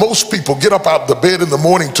 because most people get up out of the bed in the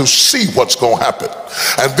morning to see what's going to happen.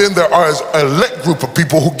 And then there are a elect group of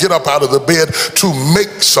people who get up out of the bed to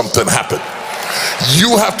make something happen.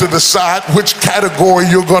 You have to decide which category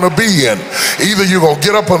you're going to be in. Either you're going to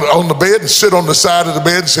get up on the bed and sit on the side of the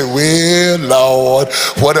bed and say, well, Lord,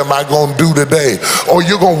 what am I going to do today? Or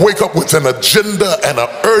you're going to wake up with an agenda and an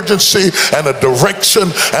urgency and a direction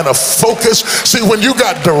and a focus. See, when you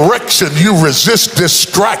got direction, you resist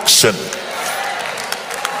distraction.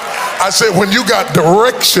 I said, when you got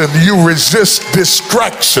direction, you resist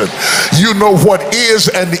distraction. You know what is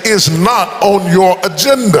and is not on your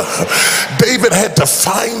agenda. David had to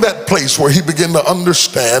find that place where he began to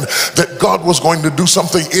understand that God was going to do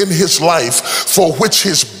something in his life for which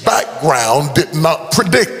his background did not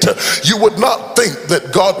predict. You would not think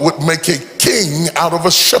that God would make a king out of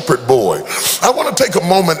a shepherd boy. I want to take a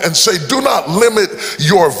moment and say, do not limit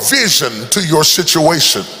your vision to your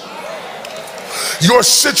situation. Your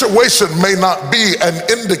situation may not be an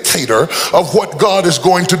indicator of what God is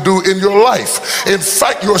going to do in your life. In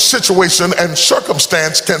fact, your situation and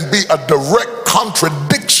circumstance can be a direct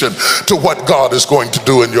contradiction to what God is going to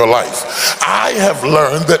do in your life. I have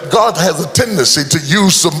learned that God has a tendency to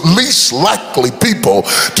use the least likely people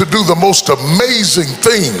to do the most amazing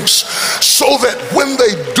things, so that when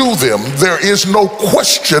they do them, there is no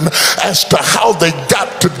question as to how they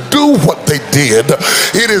got to do what they did.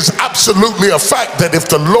 It is absolutely a fact that if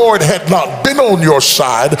the Lord had not been on your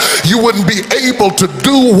side, you wouldn't be able to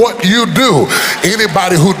do what you do.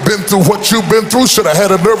 Anybody who'd been through what you've been through should have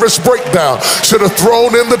had a nervous breakdown, should have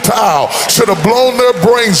thrown in the towel, should have blown their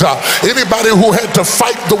brains out. Anybody who had to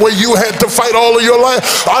fight the way you had to fight all of your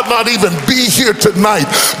life ought not even be here tonight.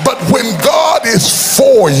 But when God is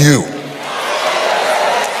for you,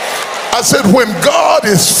 I said, when God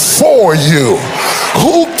is for you,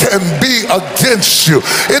 who can be against you?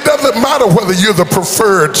 It doesn't matter whether you're the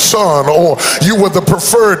preferred son or you were the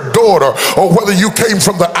preferred daughter or whether you came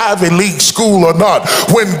from the Ivy League school or not.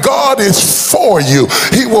 When God is for you,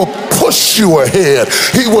 he will push you ahead.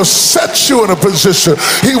 He will set you in a position.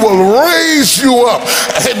 He will raise you up,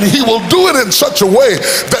 and he will do it in such a way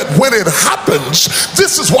that when it happens,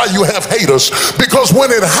 this is why you have haters, because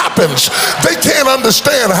when it happens, they can't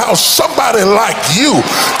understand how somebody like you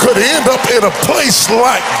could end up in a place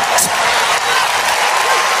like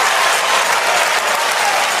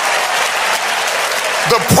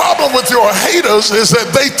the problem with your haters is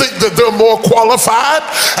that they think that they're more qualified,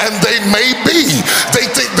 and they may be. They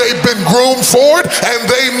think they've been groomed for it, and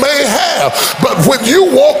they may have. But when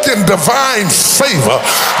you walk in divine favor,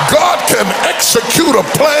 God can execute a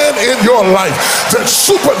plan in your life that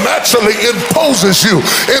supernaturally imposes you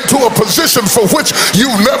into a position for which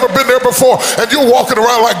you've never been there before. And you're walking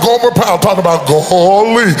around like Gomer Powell talking about,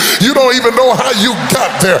 golly, you don't even know how you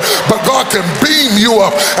got there, but God can beam you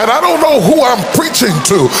up. And I don't know who I'm preaching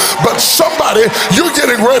to, but somebody, you're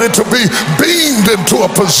getting ready to be beamed into a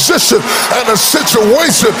position and a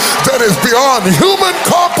situation that is beyond human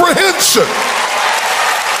comprehension.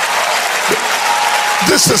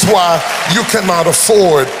 This is why you cannot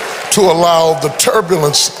afford to allow the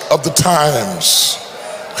turbulence of the times,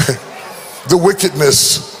 the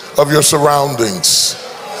wickedness of your surroundings,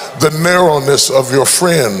 the narrowness of your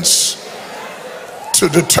friends to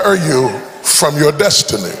deter you from your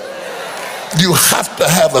destiny. You have to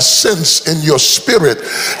have a sense in your spirit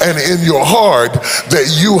and in your heart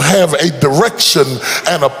that you have a direction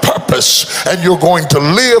and a purpose, and you're going to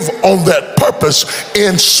live on that purpose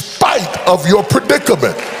in spite of your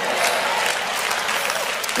predicament.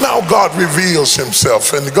 Now God reveals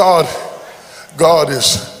himself, and God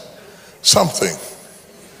is something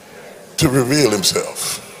to reveal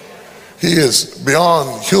himself. He is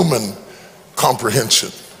beyond human comprehension.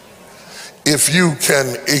 If you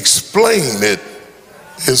can explain it,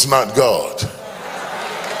 it's not God.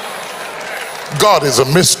 God is a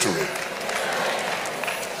mystery.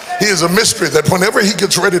 He is a mystery that whenever he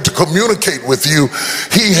gets ready to communicate with you,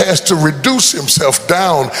 he has to reduce himself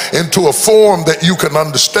down into a form that you can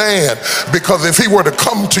understand. Because if he were to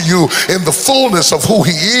come to you in the fullness of who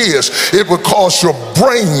he is, it would cause your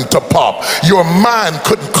brain to pop. Your mind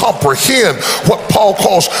couldn't comprehend what Paul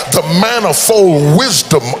calls the manifold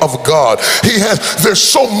wisdom of God. There's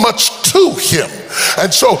so much to him.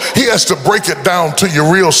 And so he has to break it down to you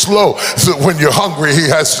real slow. So when you're hungry, he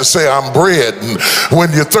has to say, I'm bread. And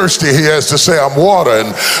when you're thirsty, he has to say, I'm water.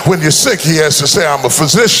 And when you're sick, he has to say, I'm a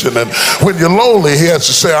physician. And when you're lonely, he has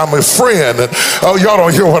to say, I'm a friend. And oh, y'all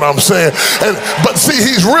don't hear what I'm saying. But see,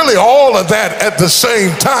 he's really all of that at the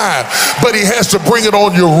same time. But he has to bring it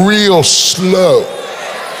on you real slow.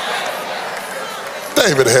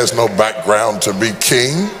 David has no background to be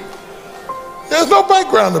king. He has no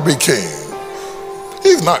background to be king.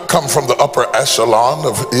 He's not come from the upper echelon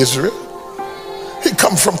of Israel. He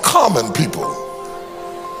comes from common people.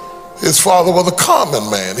 His father was a common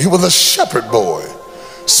man. He was a shepherd boy,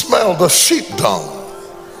 smelled of sheep dung,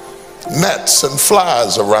 gnats and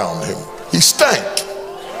flies around him. He stank.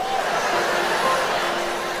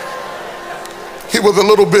 He was a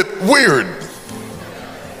little bit weird.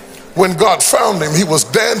 When God found him, he was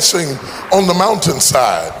dancing on the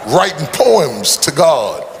mountainside, writing poems to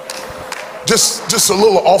God. Just a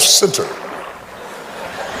little off center.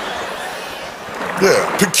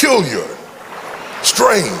 Yeah, peculiar,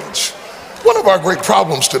 strange. One of our great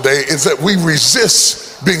problems today is that we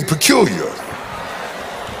resist being peculiar.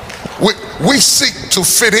 We seek to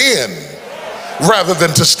fit in rather than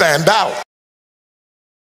to stand out.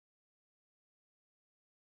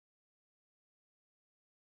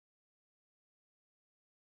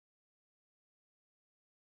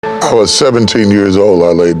 I was 17 years old. I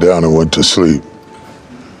laid down and went to sleep.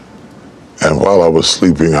 And while I was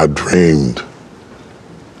sleeping, I dreamed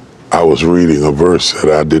I was reading a verse that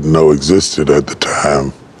I didn't know existed at the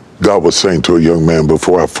time. God was saying to a young man,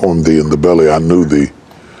 before I formed thee in the belly, I knew thee,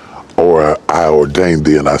 or I ordained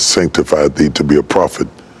thee and I sanctified thee to be a prophet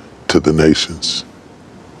to the nations.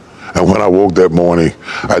 And when I woke that morning,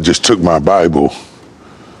 I just took my Bible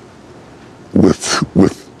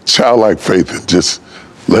with childlike faith and just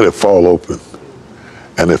let it fall open.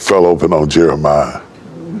 And it fell open on Jeremiah.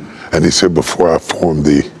 And he said, before I formed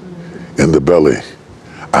thee in the belly,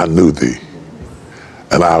 I knew thee,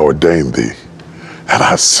 and I ordained thee, and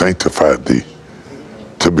I sanctified thee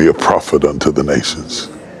to be a prophet unto the nations.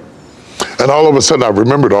 And all of a sudden, I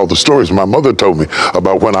remembered all the stories my mother told me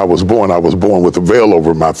about when I was born. I was born with a veil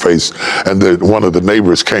over my face, and one of the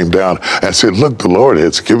neighbors came down and said, look, the Lord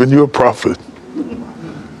has given you a prophet.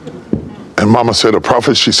 And Mama said, a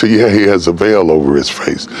prophet? She said, yeah, he has a veil over his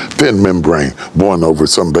face. Thin membrane born over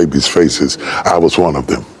some babies' faces. I was one of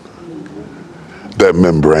them. That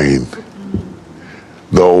membrane,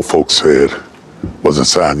 the old folks said, was a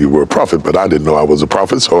sign you were a prophet, but I didn't know I was a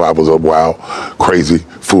prophet, so I was a wild, crazy,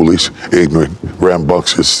 foolish, ignorant,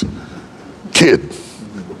 rambunctious kid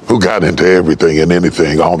who got into everything and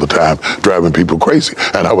anything all the time, driving people crazy.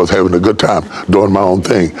 And I was having a good time doing my own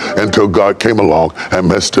thing until God came along and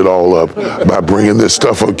messed it all up by bringing this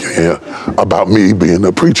stuff up here about me being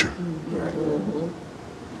a preacher.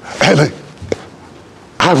 And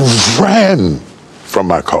I ran from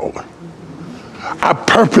my calling. I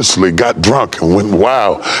purposely got drunk and went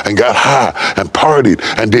wild and got high and partied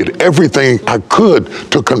and did everything I could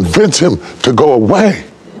to convince him to go away.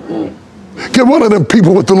 Get one of them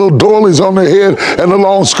people with the little doilies on their head and the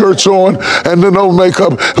long skirts on and the no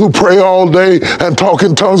makeup who pray all day and talk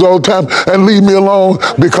in tongues all the time and leave me alone,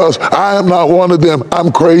 because I am not one of them.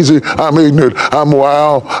 I'm crazy. I'm ignorant. I'm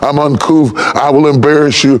wild. I'm uncouth. I will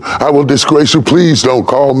embarrass you. I will disgrace you. Please don't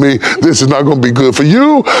call me. This is not going to be good for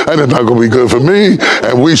you, and it's not going to be good for me,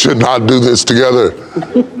 and we should not do this together.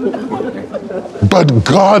 But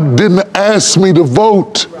God didn't ask me to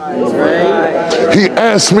vote. He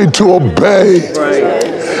asked me to obey.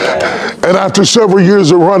 And after several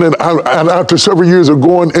years of running, and after several years of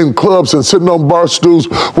going in clubs and sitting on bar stools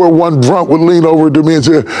where one drunk would lean over to me and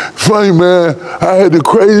say, funny man, I had the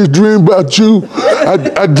craziest dream about you.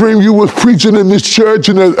 I dreamed you was preaching in this church,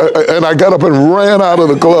 and I got up and ran out of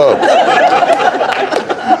the club.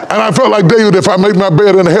 And I felt like David, if I make my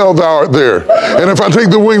bed in hell, thou art there. And if I take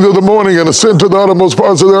the wings of the morning and ascend to the uttermost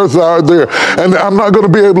parts of the earth, thou art there. And I'm not going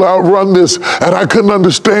to be able to outrun this. And I couldn't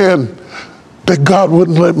understand that God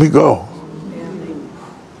wouldn't let me go.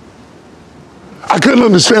 I couldn't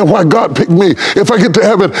understand why God picked me. If I get to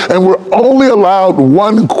heaven and we're only allowed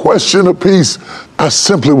one question apiece, I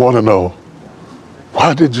simply want to know,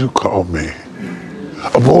 why did you call me?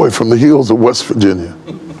 A boy from the hills of West Virginia,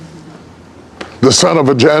 the son of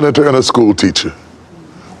a janitor and a school teacher.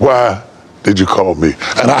 Why did you call me?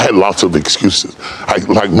 And I had lots of excuses.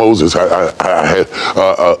 Like Moses, I had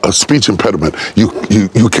a speech impediment.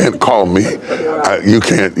 You can't call me. You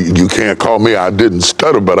can't call me. I didn't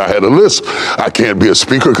stutter, but I had a lisp. I can't be a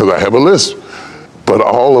speaker because I have a lisp. But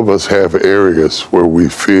all of us have areas where we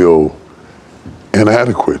feel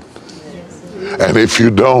inadequate. And if you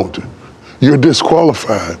don't, you're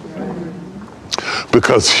disqualified.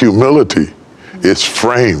 Because humility is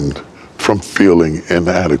framed from feeling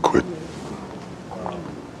inadequate.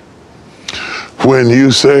 When you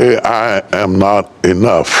say, I am not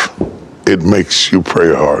enough, it makes you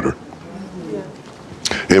pray harder.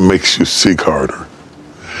 It makes you seek harder.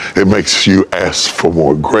 It makes you ask for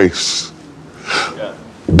more grace.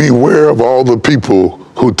 Beware of all the people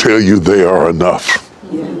who tell you they are enough.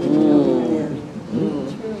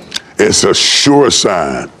 It's a sure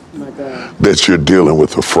sign that you're dealing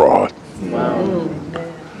with a fraud.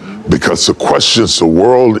 Because the questions the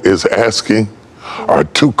world is asking are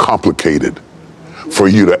too complicated for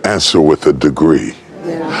you to answer with a degree.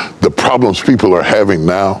 Yeah. The problems people are having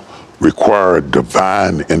now require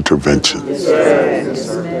divine intervention. Yes.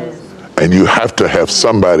 And you have to have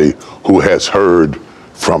somebody who has heard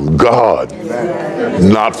from God,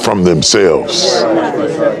 not from themselves.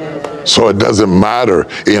 So it doesn't matter.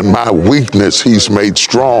 In my weakness, he's made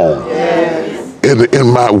strong.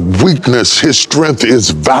 In my weakness, his strength is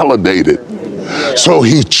validated. So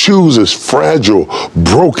he chooses fragile,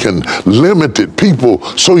 broken, limited people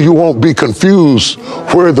so you won't be confused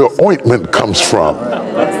where the ointment comes from.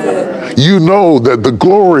 You know that the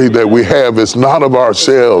glory that we have is not of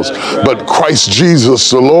ourselves, but Christ Jesus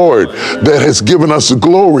the Lord that has given us the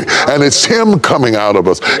glory. And it's him coming out of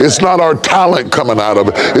us. It's not our talent coming out of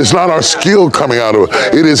it. It's not our skill coming out of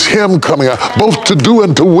it. It is him coming out, both to do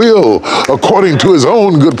and to will, according to his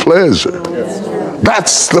own good pleasure.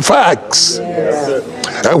 That's the facts.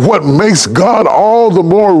 And what makes God all the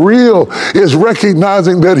more real is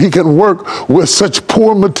recognizing that he can work with such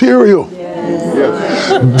poor material.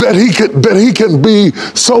 That he can be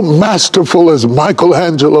so masterful as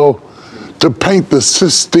Michelangelo to paint the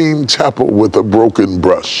Sistine Chapel with a broken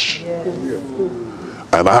brush.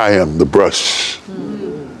 And I am the brush.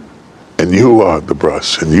 And you are the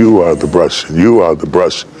brush, and you are the brush, and you are the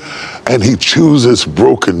brush. And he chooses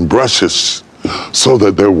broken brushes so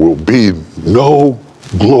that there will be no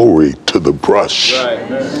glory to the brush,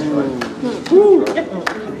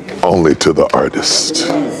 only to the artist.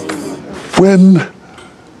 When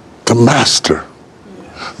the master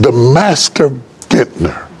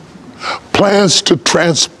vintner, plans to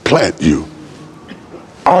transplant you,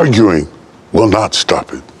 arguing will not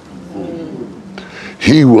stop it.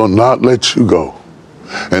 He will not let you go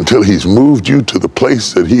until he's moved you to the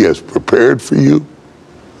place that he has prepared for you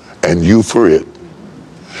and you for it.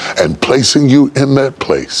 And placing you in that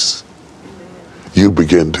place, you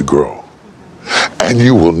begin to grow. And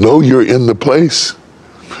you will know you're in the place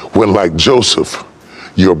when, like Joseph,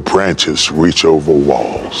 your branches reach over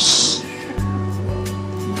walls.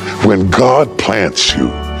 When God plants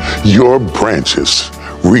you, your branches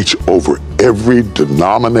reach over every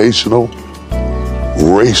denominational,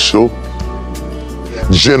 racial,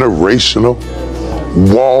 generational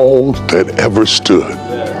wall that ever stood.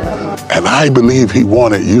 And I believe he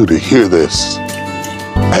wanted you to hear this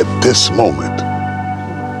at this moment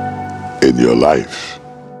in your life.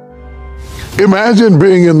 Imagine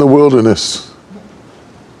being in the wilderness,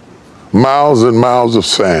 miles and miles of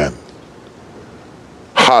sand,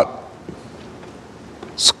 hot,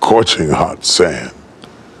 scorching hot sand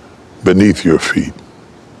beneath your feet,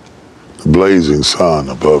 the blazing sun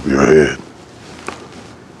above your head.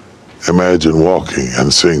 Imagine walking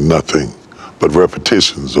and seeing nothing but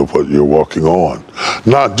repetitions of what you're walking on,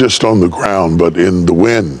 not just on the ground, but in the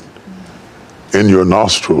wind, in your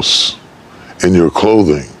nostrils, in your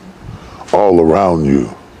clothing, all around you.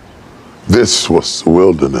 This was the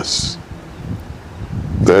wilderness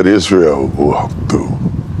that Israel walked through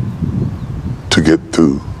to get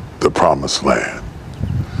through the promised land.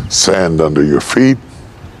 Sand under your feet,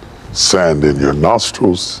 sand in your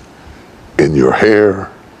nostrils, in your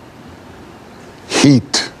hair,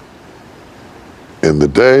 heat in the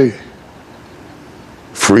day,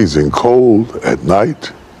 freezing cold at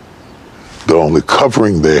night. The only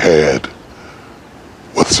covering they had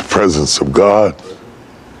was the presence of God,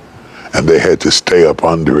 and they had to stay up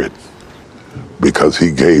under it because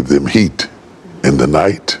he gave them heat in the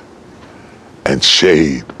night and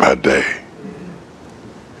shade by day.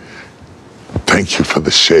 Thank you for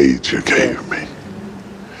the shade you gave me.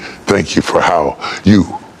 Thank you for how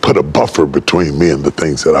you put a buffer between me and the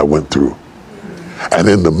things that I went through. And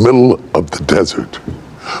in the middle of the desert,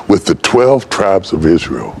 with the 12 tribes of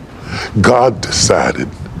Israel, God decided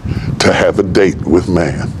to have a date with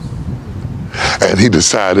man. And he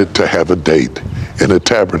decided to have a date in a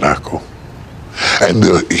tabernacle. And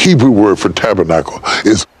the Hebrew word for tabernacle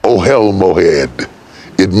is ohel moed.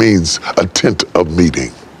 It means a tent of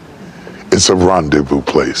meeting. It's a rendezvous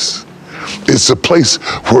place. It's a place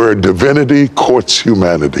where divinity courts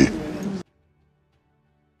humanity